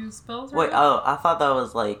Yeah. you use spells? Wait, I thought that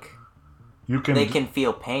was like You can. they can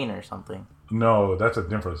feel pain or something. No, that's a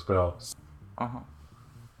different spell.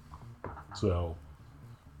 So,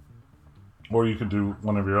 or you can do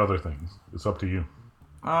one of your other things. It's up to you.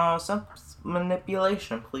 Sense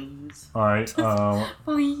manipulation, please. All right.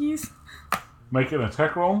 Please. Make an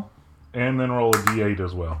attack roll, and then roll a d8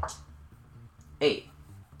 as well. 8.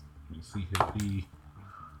 Let me see if he.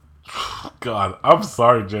 God, I'm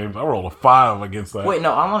sorry, James. I rolled a 5 against that. Wait,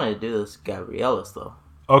 no, I want to do this Gabriella's though.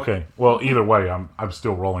 Okay. Well, either way, I'm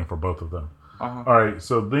still rolling for both of them. All right.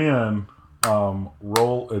 So then,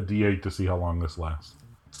 Roll a d8 to see how long this lasts.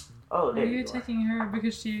 Oh, Are there you you are. attacking her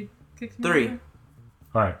because she kicked me? 3. over?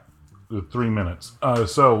 All right, 3 minutes.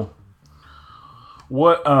 So,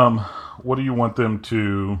 what do you want them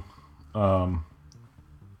to?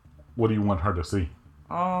 What do you want her to see?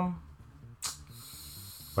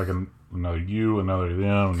 Like another you, another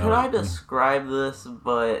them. Could I describe this?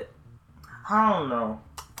 But I don't know.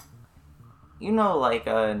 You know, like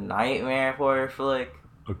a nightmare horror flick.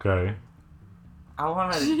 Okay. I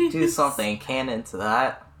want to do something canon to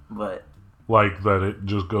that, but Like that, it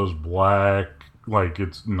just goes black. Like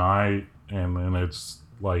it's night, and then it's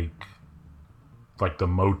like the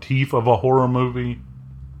motif of a horror movie.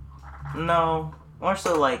 no. More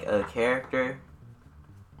so like a character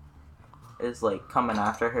is like coming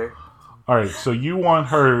after her. All right, so you want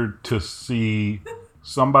her to see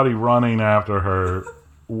somebody running after her,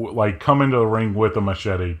 like come into the ring with a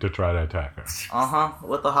machete to try to attack her.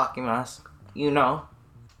 With the hockey mask. You know,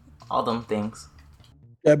 all them things.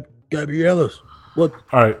 Gabrielas, All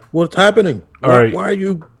right, what's happening? All right. Why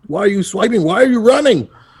are you swiping? Why are you running?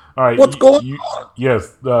 all right. What's going on?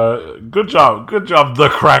 Yes, good job, the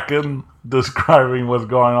Kraken, describing what's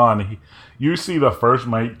going on. You see the first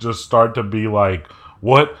mate just start to be like,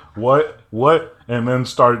 what, and then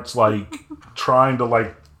starts like trying to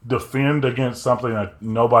like defend against something that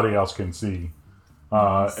nobody else can see.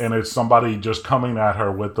 And it's somebody just coming at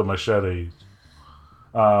her with the machetes.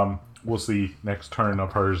 We'll see next turn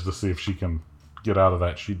of hers to see if she can get out of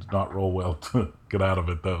that. She did not roll well to get out of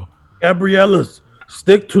it, though. Gabrielas,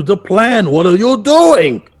 stick to the plan. What are you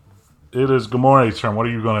doing? It is Gamore's turn. What are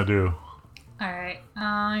you going to do? Alright.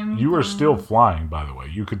 You are still flying, by the way.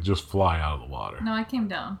 You could just fly out of the water. No, I came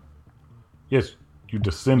down. Yes, you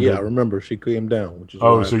descended. Yeah, I remember she came down. Which is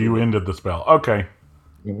Oh, so you ended the spell. Okay.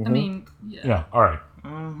 Mm-hmm. I mean, yeah. Yeah, all right.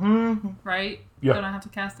 Right? Yeah. Don't I have to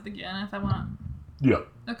cast it again if I want? Yeah.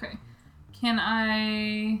 Okay. Can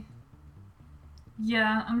I...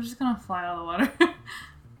 Yeah, I'm just gonna fly out of the water.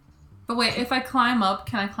 But wait, if I climb up,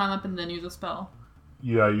 can I climb up and then use a spell?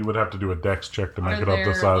 Yeah, you would have to do a dex check to make Are it up the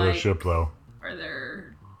there, side of the like- ship, though. Are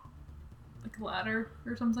there... like a ladder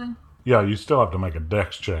or something? Yeah, you still have to make a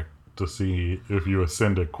dex check to see if you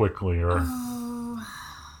ascend it quickly, or Oh...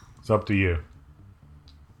 it's up to you.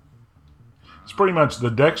 It's pretty much, the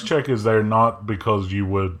dex check is there not because you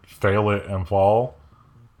would fail it and fall.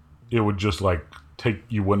 It would just like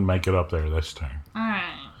you wouldn't make it up there this turn. Alright.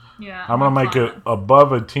 Yeah. I'm gonna make climb it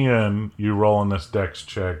above a 10. You roll on this dex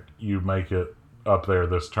check, you make it up there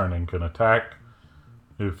this turn and can attack.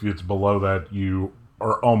 If it's below that, you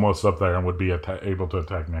are almost up there and would be able to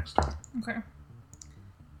attack next turn. Okay.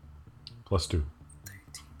 +2.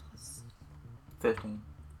 15.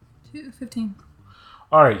 15.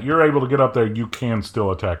 Alright, you're able to get up there. You can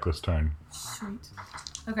still attack this turn. Sweet.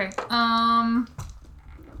 Okay.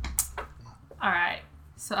 Alright.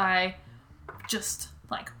 So I just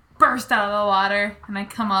like burst out of the water and I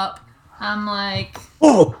come up. I'm like,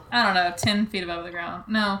 Oh, I don't know, 10 feet above the ground.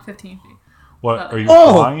 No, 15 feet. What, are you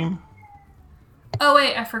Oh! flying? Oh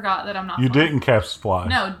wait, I forgot that I'm not You flying. didn't cast fly.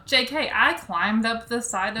 No, JK, I climbed up the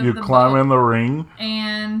side of You the climb boat in the ring.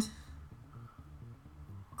 and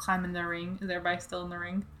climb in the ring. Is everybody still in the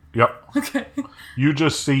ring? Yep. Okay. You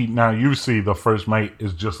just see, now you see the first mate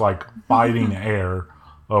is just like fighting air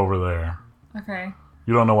over there. Okay.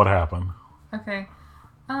 You don't know what happened. Okay.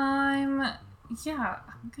 I'm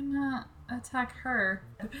gonna attack her.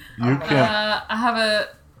 You can't. I have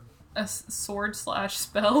a sword /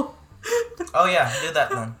 spell. Oh yeah, do that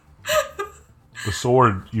then. The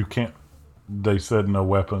sword, you can't. They said no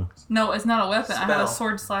weapons. No, it's not a weapon. I have a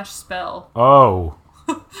Spell. sword / spell. Oh.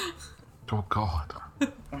 Oh, God.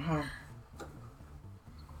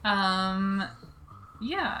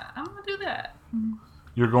 Yeah, I'm gonna do that.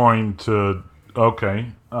 You're going to.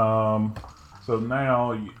 Okay. So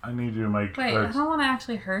now I need you to make. Wait, I don't want to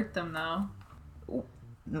actually hurt them though.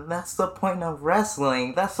 That's the point of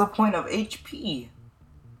wrestling. That's the point of HP.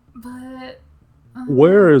 But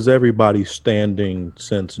where is everybody standing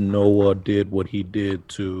since Noah did what he did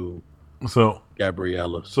to So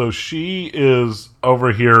Gabriella? So she is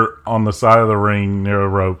over here on the side of the ring near the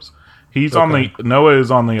ropes. He's on the Noah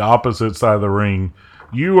is on the opposite side of the ring.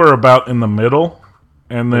 You are about in the middle,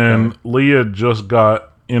 and then Leah just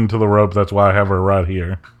got into the rope. That's why I have her right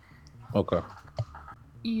here. Okay.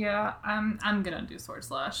 yeah, I'm gonna do sword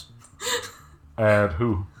slash. Add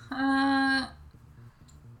who?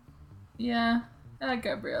 Yeah,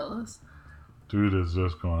 Gabriella's. Dude is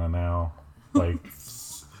just going to now like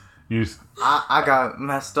you. I got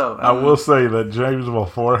messed up. I will say that James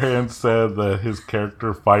beforehand said that his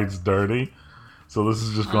character fights dirty. So this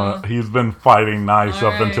is just gonna. He's been fighting nice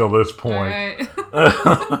up until this point.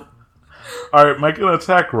 Alright. All right, make an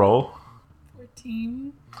attack roll.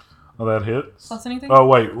 14. Oh, that hits. Plus anything? Oh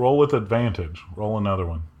wait, roll with advantage. Roll another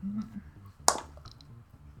one.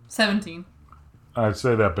 17. I'd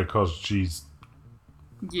say that because she's.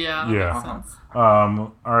 Yeah. Yeah. Makes sense.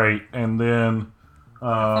 All right, and then. I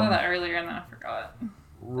thought of that earlier and then I forgot.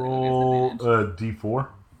 Roll a d4.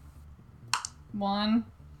 1.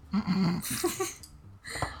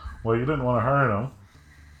 Well, you didn't want to hurt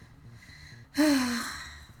him.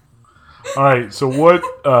 All right, so what?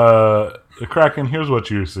 The Kraken. Here's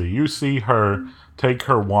what you see. You see her take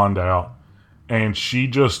her wand out, and she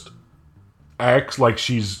just acts like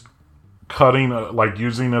she's cutting, like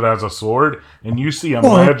using it as a sword, and you see a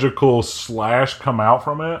magical slash come out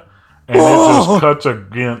from it, and it just cuts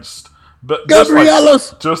against. But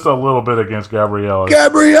Gabrielas! Just a little bit against Gabrielas.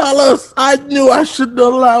 Gabrielas! I knew I shouldn't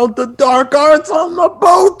have allowed the dark arts on the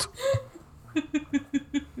boat!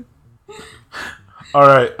 All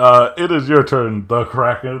right, it is your turn, the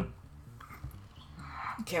Kraken.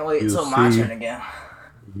 Can't wait You till my see? turn again.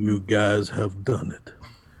 You guys have done it.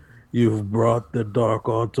 You've brought the dark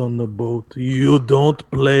arts on the boat. You don't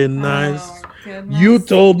play nice. Oh, my goodness. You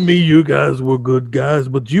told me you guys were good guys,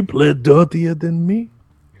 but you played dirtier than me.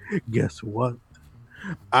 Guess what?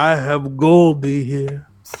 I have Goldie here,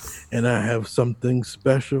 and I have something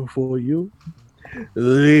special for you.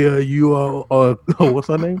 Leah, you are what's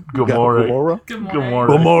her name? Gamora. Good morning. Gamora.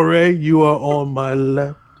 Gamora, you are on my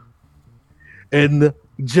left. And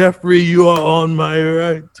Jeffrey, you are on my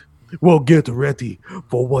right. Well, get ready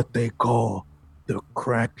for what they call the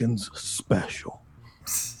Kraken's special.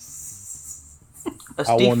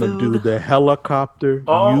 I want to do the helicopter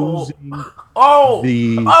using the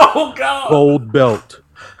God! gold belt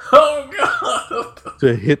Oh God!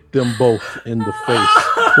 to hit them both in the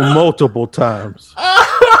face multiple times.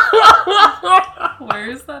 Where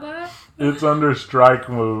is that at? It's under strike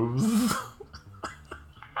moves.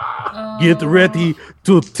 Get ready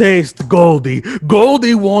to taste Goldie.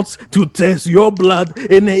 Goldie wants to taste your blood,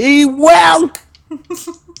 and he will.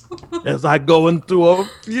 As I go into a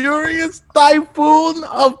furious typhoon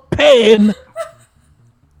of pain.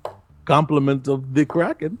 Compliment of the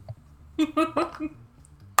Kraken.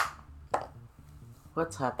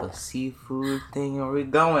 What type of seafood thing are we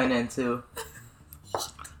going into?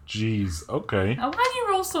 Jeez. Okay. Now, why do you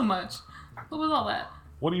roll so much? What was all that?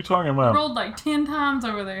 What are you talking I about? rolled like 10 times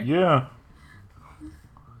over there. Yeah.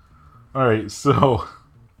 All right. So,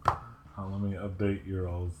 let me update your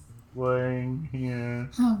all's playing here.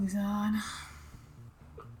 Oh, God.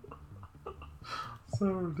 So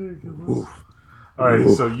ridiculous. All right.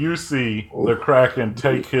 So you see the Kraken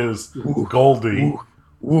take his Goldie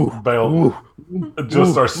belt,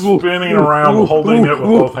 just start spinning around, holding it with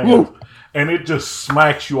both hands. And it just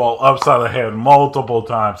smacks you all upside the head multiple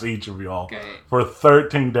times, each of y'all, for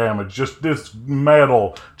 13 damage. Just this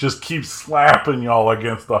metal just keeps slapping y'all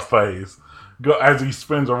against the face as he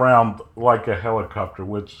spins around like a helicopter,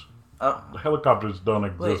 which helicopters don't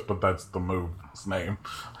exist, but that's the move's name.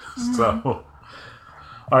 So,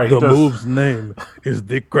 all right, The move's name is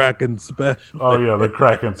the Kraken special. Oh, yeah, the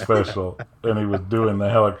Kraken special. And he was doing the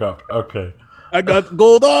helicopter. Okay. I got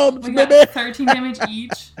gold arms, We got baby. 13 damage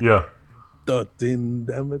each. Yeah. 13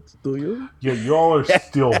 damage to you. Yeah, y'all are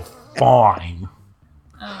still fine.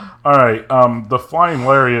 All right. The flying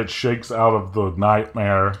lariat shakes out of the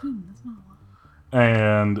nightmare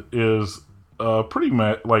and is pretty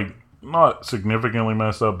not significantly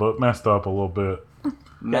messed up, but messed up a little bit.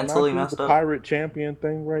 Mentally messed the up. pirate champion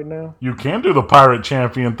thing right now. You can do the pirate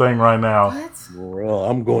champion thing right now. What? Well,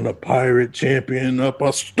 I'm going to pirate champion up a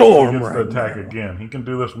He storm gets to right attack now. again. He can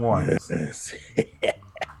do this once.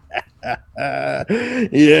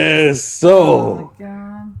 Yes, Oh, so my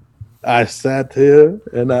God. I sat here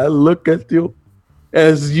and I look at you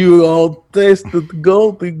as you all tasted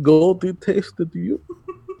Goldie tasted you.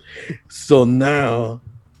 So now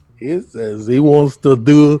he says he wants to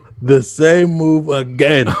do the same move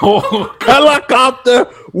again. Helicopter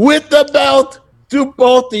with the belt to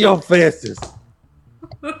both of your faces.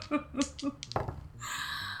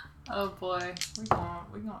 Oh, boy.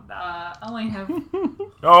 We're gonna die. I only have...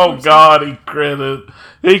 Oh, God, he critted.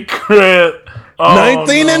 He crit. Oh,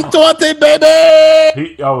 19 no. and 20,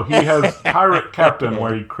 baby! He has Pirate Captain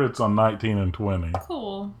where he crits on 19 and 20.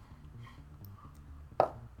 Cool.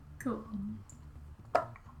 Cool.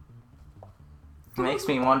 Makes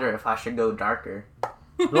me wonder if I should go darker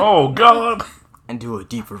Oh, God. and do a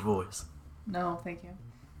deeper voice. No, thank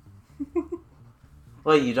you.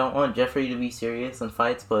 Well, you don't want Jeffrey to be serious in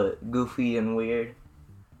fights, but goofy and weird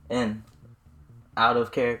and out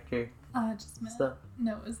of character. Just meant stuff.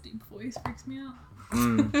 Noah's deep voice freaks me out.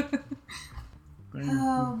 Mm.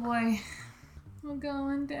 Oh boy. We're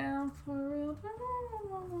going down for real.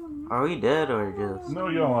 Are we dead or just? No,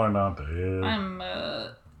 y'all are not dead. I'm,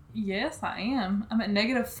 yes, I am. I'm at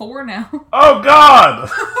 -4 now. Oh, God!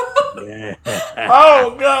 Yeah.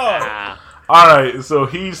 Oh, God! All right, so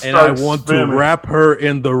he starts And I want spinning. to wrap her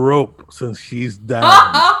in the rope since she's down.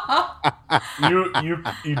 You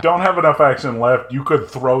don't have enough action left. You could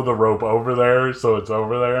throw the rope over there, so it's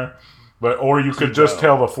over there. Or you could just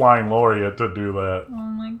tell the flying laureate to do that. Oh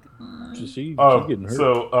my god. She getting hurt.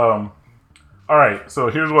 So, all right. So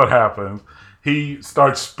here's what happens. He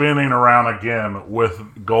starts spinning around again with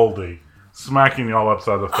Goldie, smacking y'all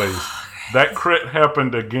upside the face. That crit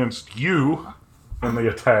happened against you in the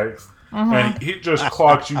attacks, and he just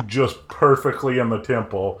clocks you just perfectly in the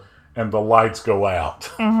temple, and the lights go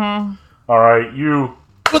out. All right, you.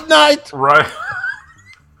 Good night. Right.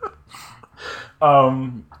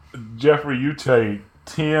 Jeffrey, you take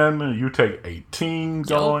 10. You take 18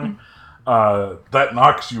 going. That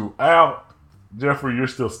knocks you out. Jeffrey, you're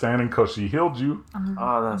still standing because she healed you.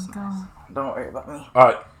 Oh, that's nice. Don't worry about me.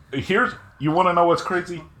 You want to know what's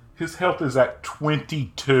crazy? His health is at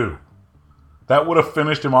 22. That would have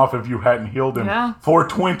finished him off if you hadn't healed him for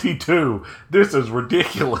 22. This is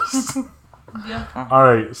ridiculous. Yeah. All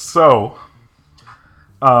right, so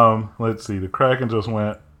let's see. The Kraken just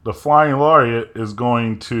went. The Flying Laureate is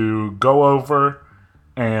going to go over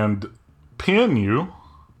and pin you.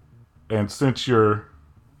 And since you're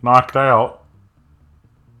knocked out,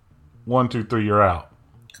 1, 2, 3, you're out.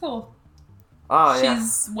 Cool. Oh, yeah.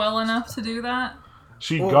 She's well enough to do that.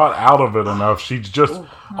 She got out of it enough. She's just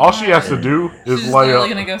all she has to do is She's lay literally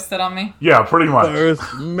up. gonna go sit on me. Yeah, pretty much.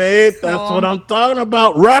 First mate, that's what I'm talking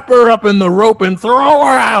about. Wrap her up in the rope and throw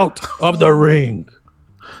her out of the ring.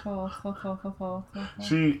 Cool.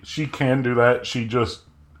 She can do that. She just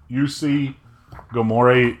you see,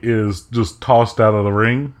 Gamore is just tossed out of the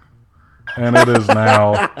ring, and it is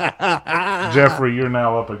now Jeffrey. You're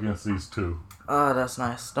now up against these two. Oh, that's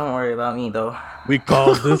nice. Don't worry about me, though. We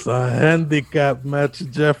call this a handicap match,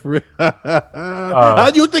 Jeffrey. How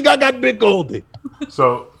do you think I got Big Goldie?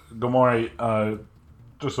 So, Gamore,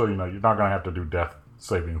 just so you know, you're not going to have to do death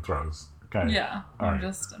saving throws. Okay. Yeah. All I'm right.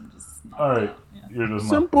 just All right. out. Yeah. You're just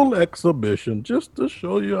not. Simple exhibition, just to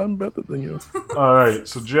show you I'm better than you. All right.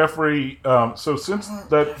 So, Jeffrey, so since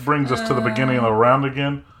that brings us to the beginning of the round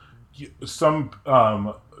again, some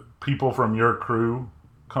people from your crew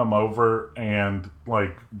come over and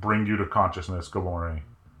like bring you to consciousness, Gamore.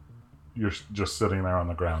 You're just sitting there on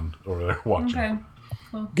the ground over there watching.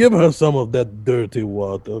 Okay. Give her some of that dirty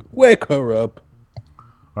water. Wake her up.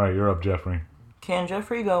 All right, you're up, Jeffrey. Can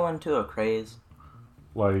Jeffrey go into a craze?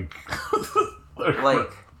 Like,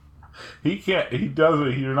 Like, he can't. He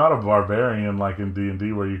doesn't. You're not a barbarian like in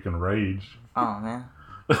D&D where you can rage. oh man.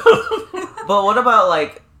 But what about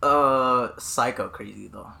like psycho crazy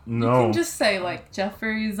though? No. You can just say like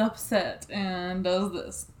Jeffrey's upset and does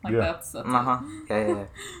this. Like that's it. Yeah.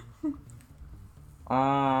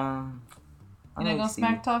 You gonna go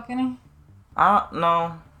smack talk any?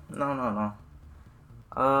 No.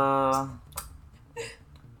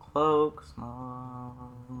 Cloaks, no.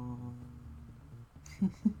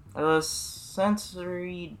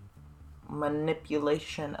 Sensory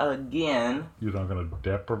manipulation again. You're not gonna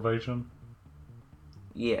deprivation.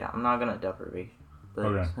 Yeah, I'm not gonna deprivation. But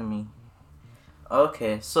Okay. I mean,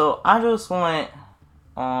 okay, so I just went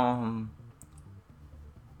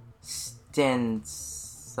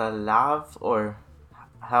Stenslav or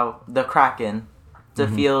how the Kraken to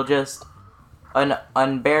feel just an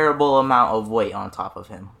unbearable amount of weight on top of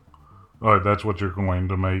him. All right, that's what you're going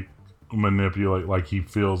to manipulate. Like he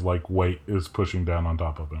feels like weight is pushing down on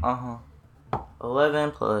top of him.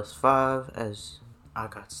 11 plus 5 as I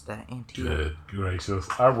got stat anti. Good gracious!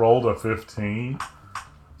 I rolled a 15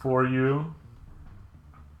 for you,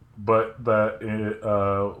 but that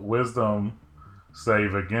wisdom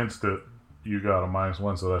save against it, you got a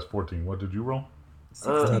 -1, so that's 14. What did you roll?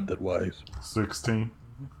 Not that wise. 16.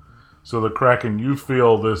 So the Kraken, you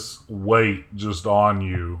feel this weight just on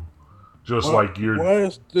you, just like you're. Why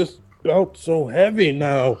is this belt so heavy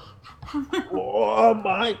now? Oh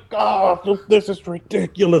my God! This is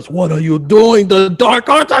ridiculous. What are you doing? The dark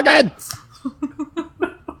arts again?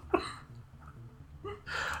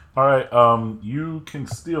 All right. You can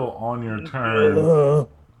still on your turn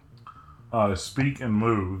speak and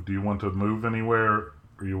move. Do you want to move anywhere,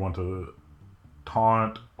 or you want to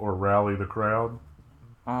taunt or rally the crowd?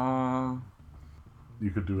 You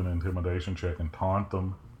could do an intimidation check and taunt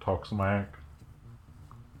them, talk smack.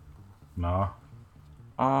 Nah.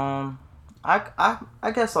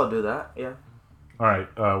 I guess I'll do that. Yeah. All right.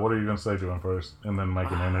 What are you gonna say to him first, and then make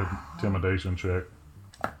an intimidation check?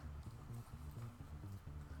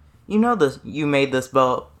 You know this. You made this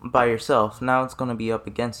belt by yourself. Now it's gonna be up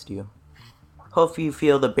against you. Hope you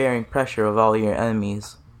feel the bearing pressure of all your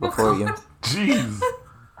enemies before you. Jeez.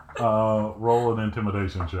 Roll an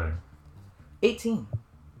intimidation check. 18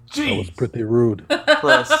 Jeez. That was pretty rude.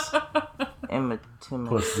 plus intimidation.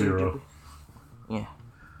 Plus 0. Yeah.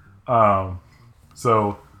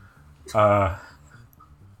 So,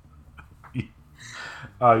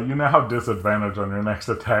 you now have disadvantage on your next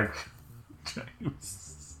attack, James.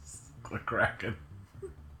 The Kraken.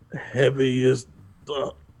 Heavy is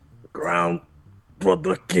the ground for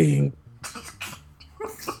the king.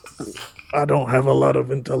 I don't have a lot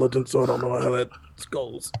of intelligence, so I don't know how that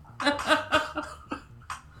goes.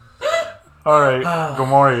 All right,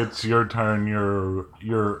 Gamori, it's your turn. You're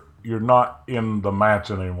not in the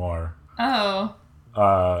match anymore. Oh.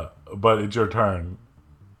 But it's your turn.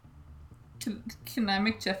 Can I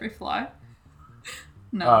make Jeffrey fly?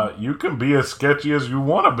 No. You can be as sketchy as you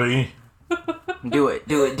want to be. Do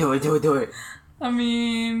it. I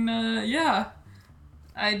mean, yeah.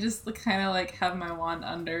 I just kind of like have my wand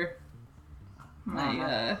under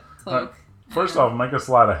my cloak. First off, make a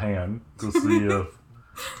sleight of hand to see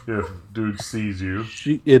if dude sees you.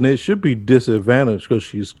 And it should be disadvantaged because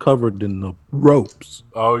she's covered in the ropes.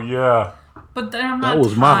 Oh yeah, But then I'm not That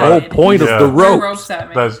was my tied. whole point Yeah. of the Throw ropes. at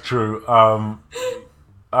me. that's true.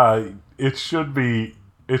 It should be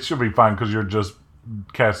fine because you're just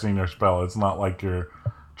casting your spell. It's not like you're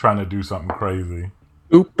trying to do something crazy.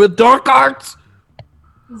 Stupid dark arts!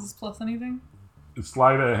 Is this plus anything?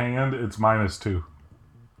 Sleight of hand, it's -2.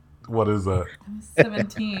 What is that?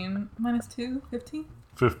 17. Minus 2? 15?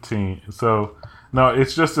 15. So, no,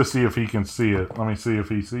 it's just to see if he can see it. Let me see if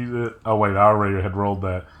he sees it. Oh, wait, I already had rolled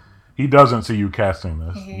that. He doesn't see you casting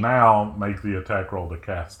this. Now, make the attack roll to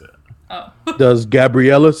cast it. Oh. Does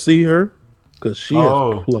Gabriella see her? Because she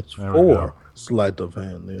Oh, has plus there we go. 4 sleight of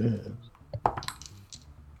hand. Yes.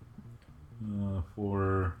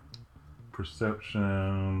 For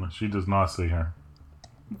perception, she does not see her.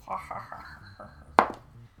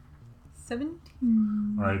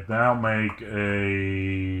 17. All right, now make a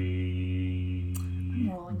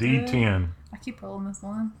Rolling D10. I keep rolling this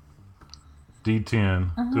one.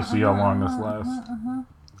 D10 to see how long this lasts.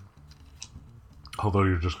 Although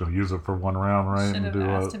you're just going to use it for one round, right? Should have And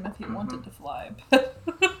asked him if he wanted to fly.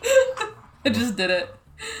 I just did it.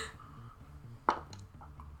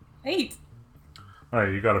 8. All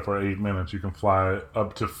right, you got it for 8 minutes. You can fly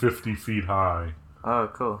up to 50 feet high Oh,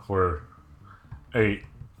 cool. for 8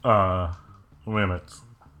 minutes.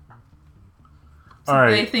 So All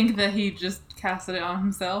right. they think that he just casted it on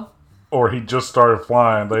himself. Or he just started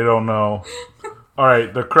flying. They don't know. All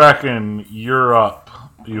right, the Kraken, you're up.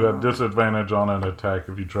 You have disadvantage on an attack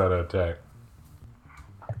if you try to attack.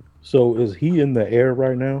 So is he in the air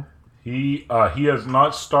right now? He has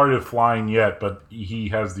not started flying yet, but he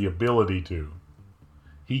has the ability to.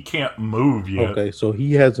 He can't move yet. Okay, so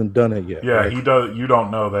he hasn't done it yet. Yeah, right? he does. You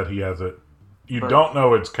don't know that he has it. You don't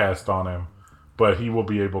know it's cast on him, but he will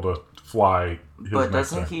be able to fly. But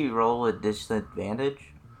doesn't he roll a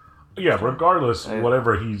disadvantage? Yeah, regardless,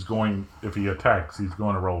 whatever he's going, if he attacks, he's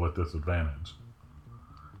going to roll with disadvantage.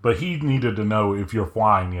 But he needed to know if you're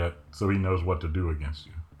flying yet, so he knows what to do against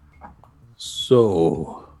you.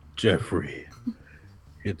 So, Jeffrey,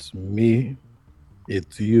 it's me,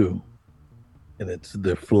 it's you, and it's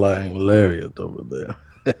the flying lariat over there.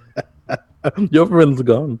 Your friend's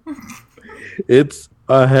gone. It's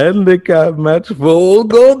a handicap match for old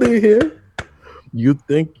Goldie here. You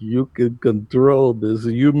think you can control this?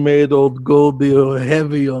 You made old Goldie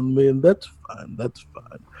heavy on me, and that's fine.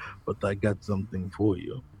 But I got something for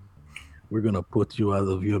you. We're gonna put you out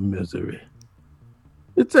of your misery.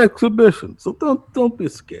 It's exhibition, so don't be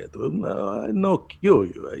scared. No, I no cure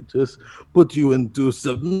you. I just put you into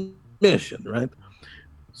submission, right?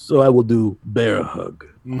 So I will do bear hug.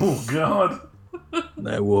 Oh God! And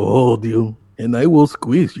I will hold you, and I will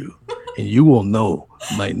squeeze you, and you will know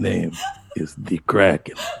my name is the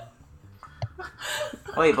Kraken.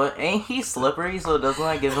 Wait, but ain't he slippery? So doesn't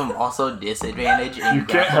that give him also disadvantage? You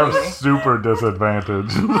can't have super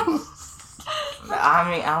disadvantage.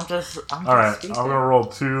 I mean, I'm just All right, stupid. I'm gonna roll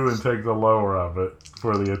 2 and take the lower of it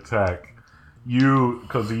for the attack. You,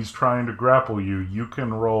 because he's trying to grapple you, you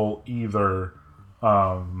can roll either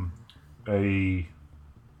a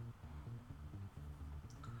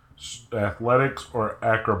athletics or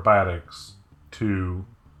acrobatics to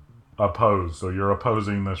oppose. So you're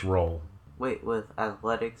opposing this roll. Wait, with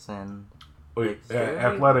athletics and Wait, dexterity?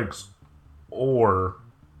 athletics or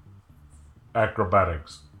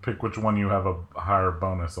acrobatics. Pick which one you have a higher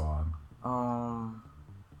bonus on.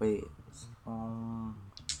 Wait.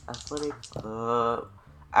 Athletics.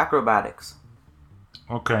 Acrobatics.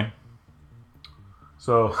 Okay.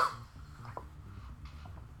 So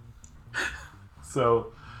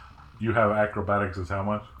you have acrobatics as how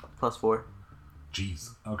much? +4.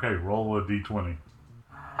 Jeez. Okay, roll a d20.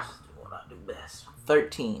 Just do what I do best.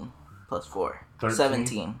 13 +4. 13?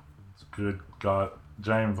 17. Good God.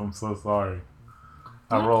 James, I'm so sorry.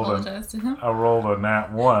 I apologize to him. I rolled a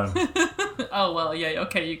nat 1. Oh, well, yeah,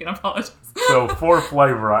 okay, you can apologize. So for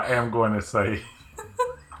flavor, I am going to say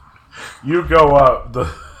you go up,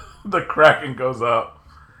 the Kraken goes up,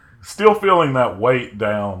 still feeling that weight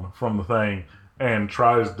down from the thing, and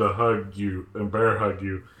tries to hug you and bear hug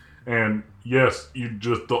you. And yes,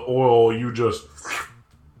 the oil,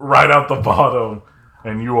 right out the bottom,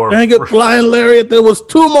 and you are... Dang it, Flying Lariat, there was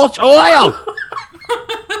too much oil!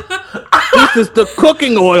 This is the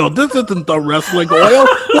cooking oil. This isn't the wrestling oil.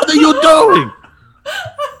 What are you doing?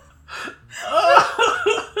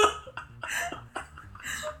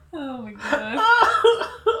 Oh my god.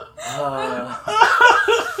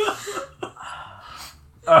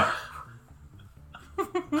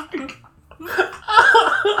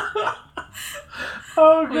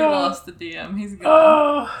 Oh, We God. lost the DM. He's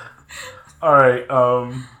gone. All right.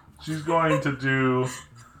 She's going to do...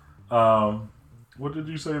 what did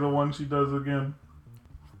you say the one she does again?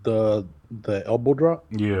 The elbow drop?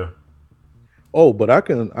 Yeah. Oh, but I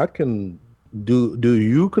can do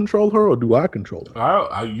you control her or do I control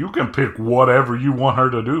her? You can pick whatever you want her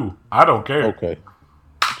to do. I don't care. Okay.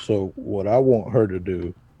 So what I want her to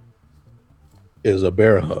do is a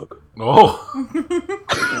bear hug. Oh.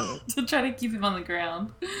 To try to keep him on the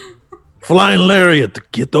ground. Flying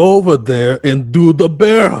Lariat, get over there and do the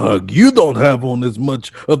bear hug. You don't have on as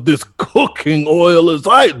much of this cooking oil as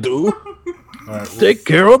I do. All right, Take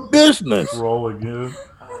care of business. roll again.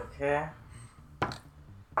 Okay.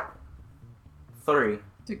 3.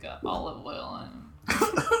 You got olive oil in.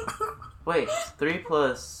 Wait, 3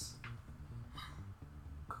 plus.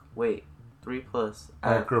 Wait, 3 plus.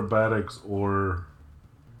 Acrobatics or...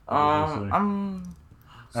 So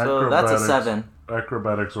that's a 7.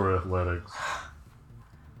 Acrobatics or athletics.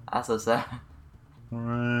 That's a 7.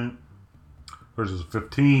 Alright. Hers is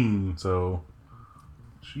 15, so...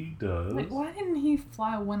 She does. Wait, why didn't he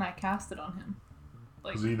fly when I cast it on him?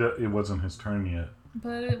 Like, Because it wasn't his turn yet.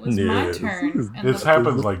 but it was my Yes. turn. And It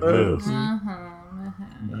happens like this.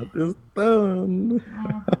 That is done.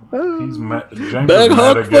 James Big is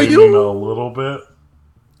hug for metagaming you. a little bit.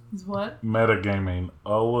 Is what? Metagaming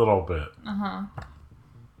a little bit. Uh-huh.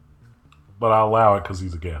 But I'll allow it because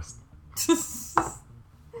he's a guest.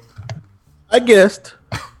 I guessed.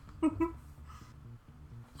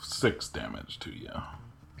 6 damage to you.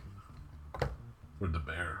 For the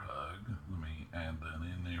bear hug. Let me add that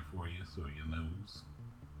in there for you so you knows.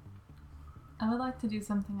 I would like to do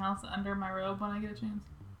something else under my robe when I get a chance.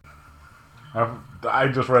 I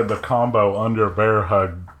just read the combo under bear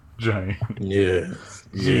hug, Jane. Yeah.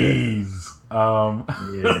 Jeez.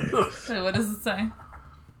 Yeah. Wait, what does it say?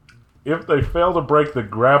 If they fail to break the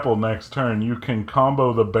grapple next turn, you can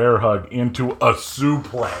combo the bear hug into a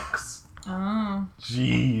suplex. Oh.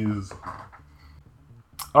 Jeez.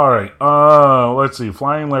 Alright, let's see.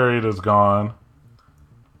 Flying Lariat is gone.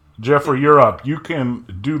 Jeffrey, you're up. You can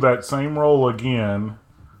do that same roll again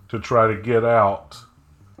to try to get out.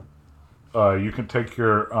 You can take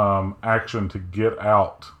your action to get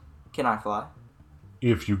out Can I fly?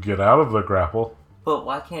 if you get out of the grapple. But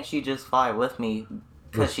why can't she just fly with me?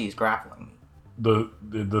 Because she's grappling me.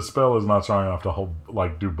 The spell is not strong enough to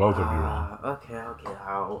do both of you. Okay, I'll get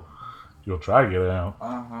out. You'll try to get out.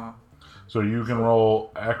 Uh-huh. So you can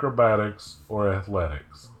roll acrobatics or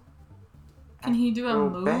athletics. Can he do a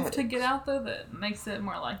move to Acrobatics. get out, though, that makes it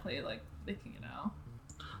more likely, like, they can get out?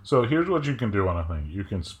 So here's what you can do on a thing. You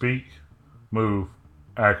can speak, move,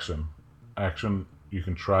 action. Action, you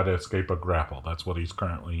can try to escape a grapple. That's what he's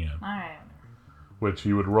currently in. Alright. Which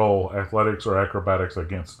he would roll athletics or acrobatics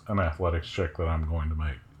against an athletics check that I'm going to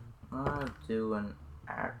make. I'm gonna do an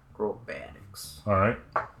acrobatics. Alright?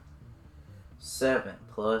 7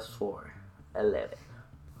 plus 4. 11.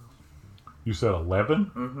 You said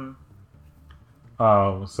 11? Mm-hmm.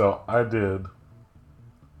 So I did.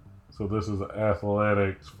 So this is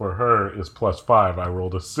athletics for her is +5. I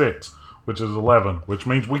rolled a 6, which is 11, which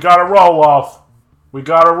means we got to roll off. We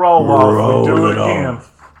got to roll off. We do it again.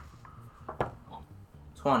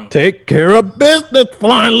 20. Take care of business,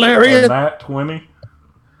 Flying A Lariat. nat 20.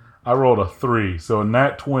 I rolled a 3. So a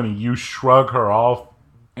nat 20, you shrug her off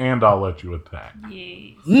and I'll let you attack.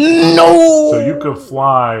 Yes. No! So you could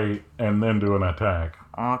fly and then do an attack.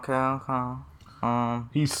 Okay.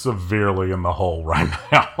 He's severely in the hole right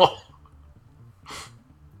now.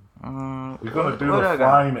 You're going to do the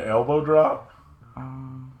flying elbow drop?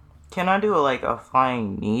 Can I do a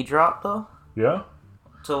flying knee drop though? Yeah?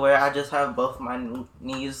 So where I just have both my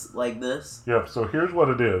knees like this? Yep, so here's what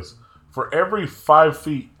it is. For every 5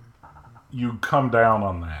 feet you come down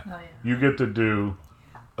on that, you get to do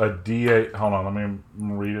a D8. Hold on, let me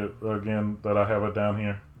read it again that I have it down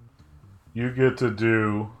here. You get to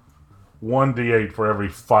do 1 D8 for every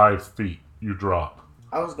 5 feet you drop.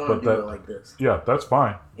 I was going to do it like this. Yeah, that's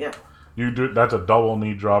fine. Yeah. That's a double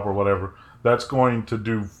knee drop or whatever. That's going to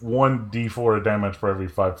do 1 D4 of damage for every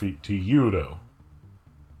 5 feet to you, though.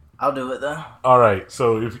 I'll do it then. All right,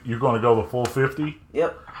 so if you're going to go the full 50?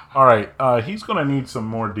 Yep. All right, he's going to need some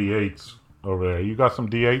more D8s over there. You got some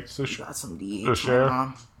D8s Got some D8s to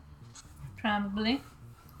share? Probably.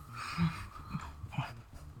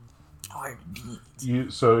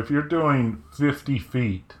 So if you're doing 50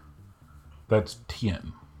 feet, that's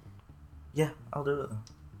 10. Yeah, I'll do it then.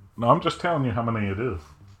 No, I'm just telling you how many it is.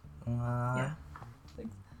 Yeah.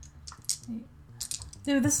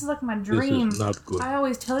 Dude, this is like my dream. This is not good. I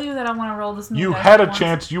always tell you that I want to roll this new You dice had a once.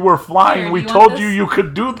 chance. You were flying. Here, we you want told this? you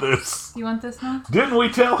could do this. You want this now? Didn't we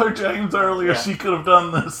tell her, James, earlier she could have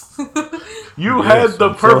done this? You Yes, had the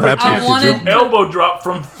I'm so perfect happy chance you to did. do elbow drop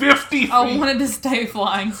from 50 feet. I wanted to stay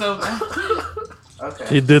flying so bad.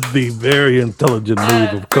 Okay. He did the very intelligent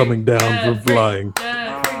move of coming down from flying.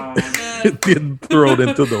 It didn't throw it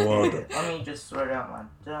into the water. Let me just sort out my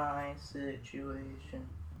die situation.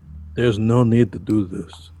 There's no need to do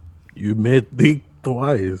this. You may think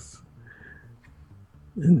twice.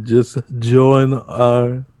 And just join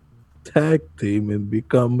our tag team and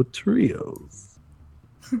become trios.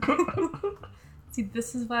 See,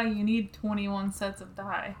 this is why you need 21 sets of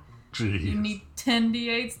die. Jeez. You need 10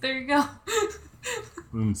 d8s. There you go.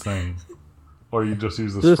 Insane. Or you just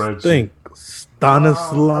use the Just spreadsheet. think,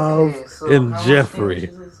 Stanislav and how much Jeffrey.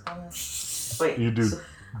 damage is this? Wait, You do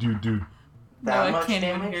No, that I much can't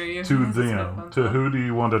even damage? hear you. to This is them. headphones To on. who do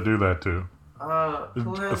you want to do that to?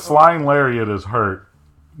 Who has Flying Lariat is hurt.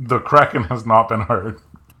 The Kraken has not been hurt.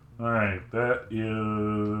 Alright, that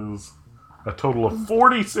is a total of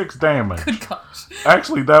 46 damage. Good gosh.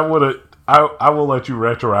 Actually, that would have... I will let you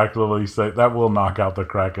retroactively say that will knock out the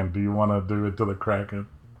Kraken. Do you want to do it to the Kraken?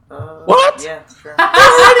 What? Yeah, sure.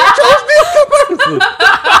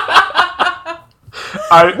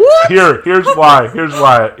 Here's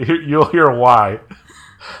why. You'll hear why.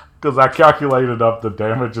 Because I calculated up the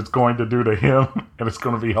damage it's going to do to him, and it's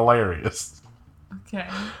going to be hilarious. Okay.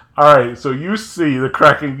 Alright, so you see the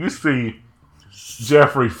Kraken, you see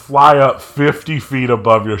Jeffrey fly up 50 feet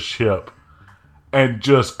above your ship and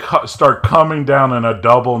just start coming down in a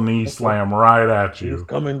double knee slam right at He's you.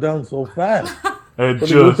 coming down so fast. And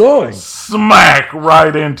What are you just doing? smack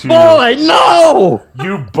right into you. Boy, no!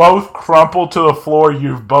 You both crumple to the floor.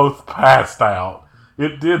 You've both passed out.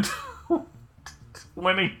 It did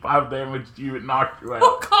 25 damage to you. It knocked you out.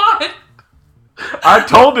 Oh, God. I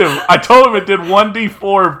told him it did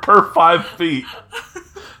 1d4 per 5 feet.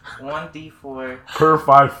 1d4. Per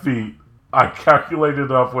 5 feet. I calculated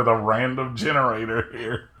it up with a random generator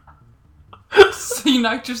here. So you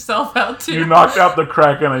knocked yourself out, too. You knocked out the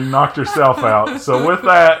Kraken and you knocked yourself out. So with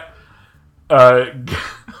that, the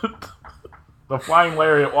Flying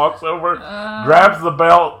Lariat walks over, grabs the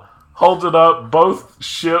belt, holds it up. Both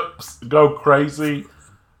ships go crazy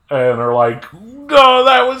and are like, "Oh,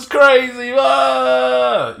 that was crazy!"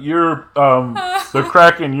 Ah! You're the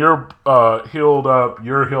Kraken. You're healed up.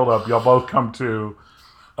 You're healed up. Y'all both come to.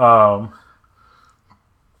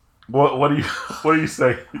 What do you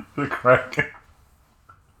say, the Kraken?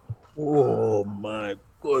 Oh my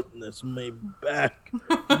goodness, my back,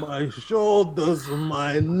 my shoulders,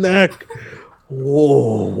 my neck.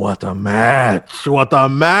 Oh, what a match! What a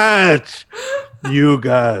match! You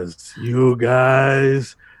guys,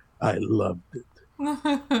 I loved it.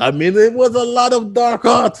 I mean, it was a lot of dark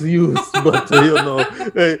arts used, but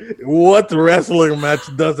what wrestling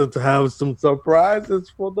match doesn't have some surprises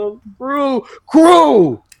for the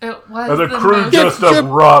crew? It was And the the crew most- just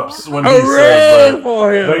erupts when he Hooray says that.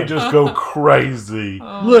 for him! They just go crazy.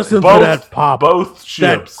 Listen both, to that pop. Both That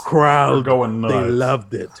ships are crowd, going nuts. they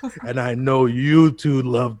loved it. And I know you two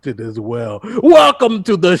loved it as well. Welcome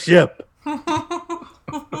to the ship. It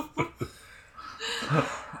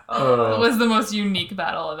was the most unique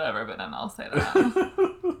battle I've ever been in, I'll say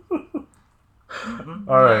that.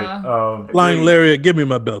 All right. Flying Lariat, give me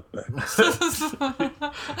my belt back.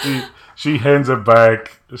 She hands it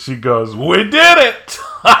back. She goes, "We did it!"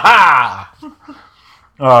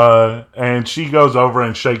 And she goes over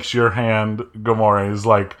and shakes your hand. Gamora is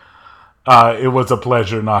like, "It was a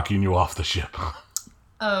pleasure knocking you off the ship."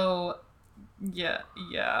 Oh, yeah.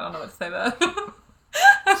 I don't know what to say that.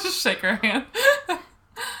 I just shake her hand.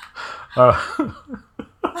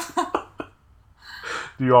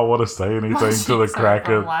 Do you all want to say anything to the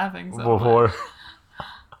Kraken before?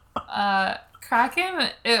 Kraken,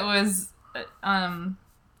 it was fun,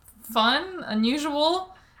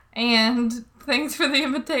 unusual, and thanks for the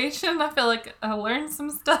invitation. I feel like I learned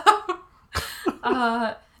some stuff.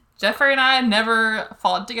 Jeffrey and I had never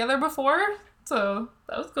fought together before, so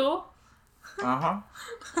that was cool.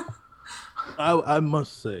 I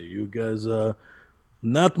must say, you guys are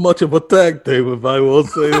not much of a tag team, if I will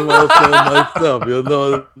say myself. You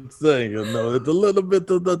know what I'm saying? You know, it's a little bit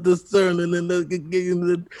of the discerning in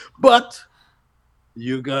the but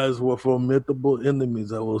you guys were formidable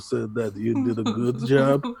enemies. I will say that you did a good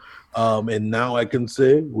job. And now I can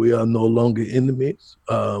say we are no longer enemies.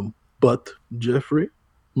 But Jeffrey,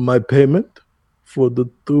 my payment for the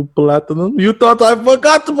 2 platinum. You thought I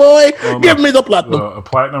forgot, boy? Give me the platinum. A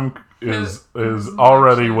platinum is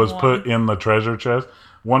already was put in the treasure chest.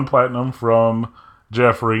 1 platinum from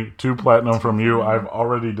Jeffrey, 2 platinum from you. I've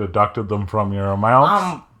already deducted them from your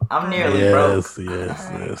amount. I'm nearly broke.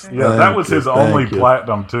 Yes. Yeah, that was his only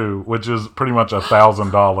platinum too, which is pretty much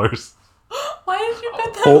 $1,000. Why did you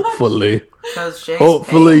bet that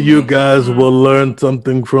Hopefully you guys will learn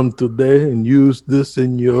something from today and use this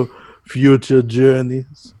in your future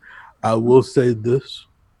journeys. I will say this.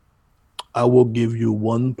 I will give you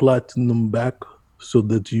 1 platinum back so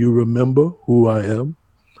that you remember who I am.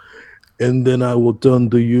 And then I will turn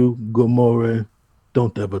to you, Gamora.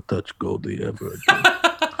 Don't ever touch Goldie ever again.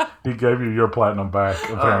 He gave you your platinum back,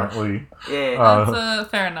 apparently. That's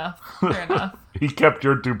fair enough. He kept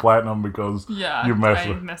your 2 platinum because you messed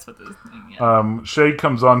with this thing. Yeah. Shay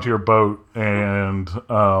comes onto your boat and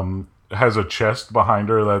has a chest behind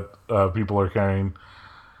her that people are carrying.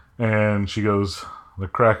 And she goes, "The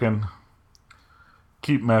Kraken,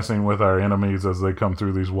 keep messing with our enemies as they come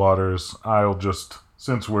through these waters.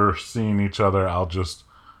 Since we're seeing each other, I'll just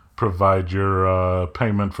provide your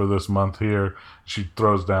payment for this month here." She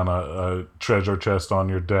throws down a treasure chest on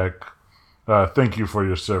your deck. "Thank you for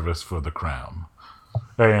your service for the crown."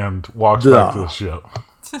 And walks back to the ship.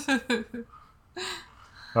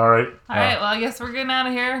 All right. Well, I guess we're getting out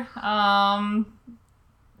of here.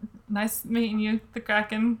 Nice meeting you, the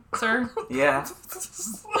Kraken, sir. Yeah.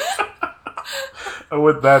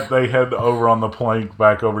 With that, they head over on the plank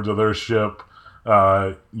back over to their ship.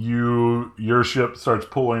 Your ship starts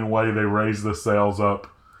pulling away. They raise the sails up.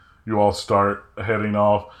 You all start heading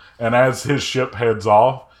off. And as his ship heads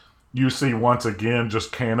off, you see once again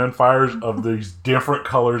just cannon fires of these different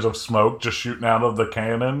colors of smoke just shooting out of the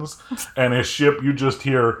cannons. And his ship, you just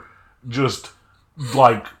hear just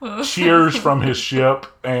like cheers from his ship,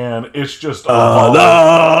 and it's just you hear that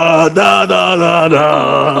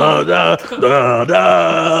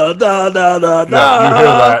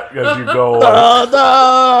as you go and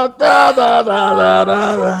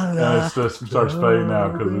it just starts fading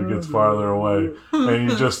out because it gets farther away,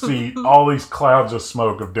 and you just see all these clouds of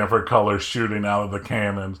smoke of different colors shooting out of the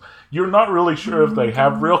cannons. You're not really sure if they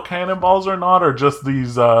have real cannonballs or not, or just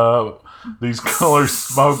these color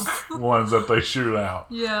smoke ones that they shoot out.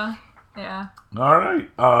 Yeah. All right.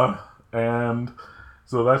 And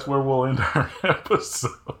so that's where we'll end our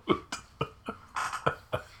episode.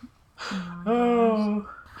 Oh.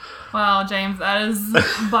 Wow, James, that is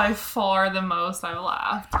by far the most I've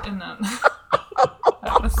laughed in that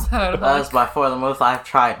episode. That is by far the most I've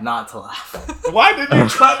tried not to laugh. Why did you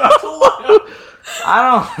try not to laugh?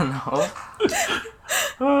 I don't know.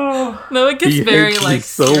 No, it gets very like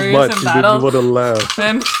so serious much in battle. You didn't want to laugh.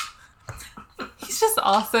 And he's just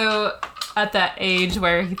also at that age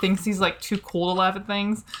where he thinks he's like too cool to laugh at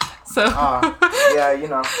things. So yeah, you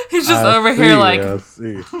know, he's just over here like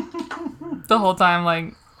see. the whole time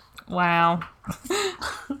like, wow.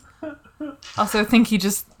 Also, think he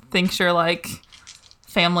just thinks you're like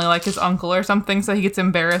family, like his uncle or something, so he gets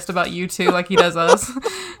embarrassed about you too, like he does us.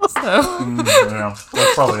 So yeah,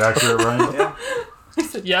 that's probably accurate, right? Yeah. He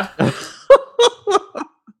said, yeah.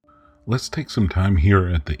 Let's take some time here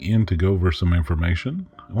at the end to go over some information.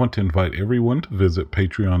 I want to invite everyone to visit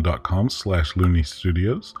patreon.com/Looney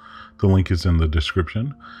Studios. The link is in the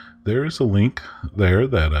description. There is a link there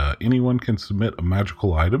that anyone can submit a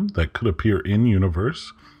magical item that could appear in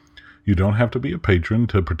universe. You don't have to be a patron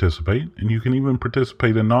to participate, and you can even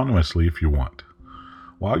participate anonymously if you want.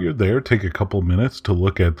 While you're there, take a couple minutes to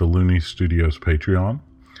look at the Looney Studios Patreon.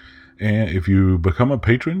 And if you become a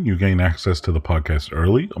patron, you gain access to the podcast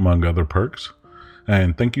early, among other perks.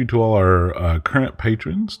 And thank you to all our current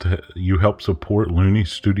patrons. You help support Looney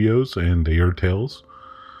Studios and Aerde Tales.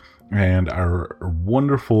 And our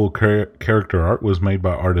wonderful character art was made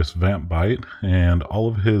by artist Vampbite, and all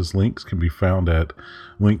of his links can be found at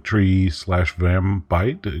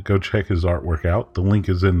linktree/Vampbite. Go check his artwork out. The link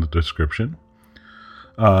is in the description.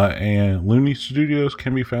 And Looney Studios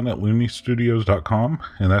can be found at looneystudios.com,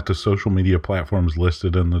 and that's the social media platforms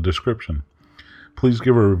listed in the description. Please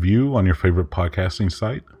give a review on your favorite podcasting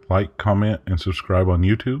site, like, comment, and subscribe on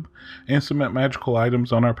YouTube, and submit magical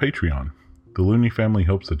items on our Patreon. The Looney family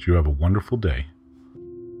hopes that you have a wonderful day.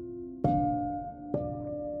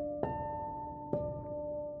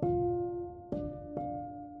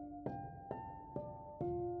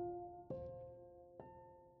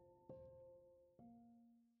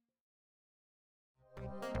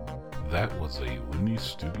 That was a Looney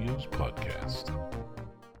Studios podcast.